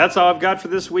 That's all I've got for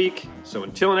this week, so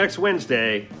until next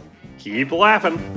Wednesday, keep laughing.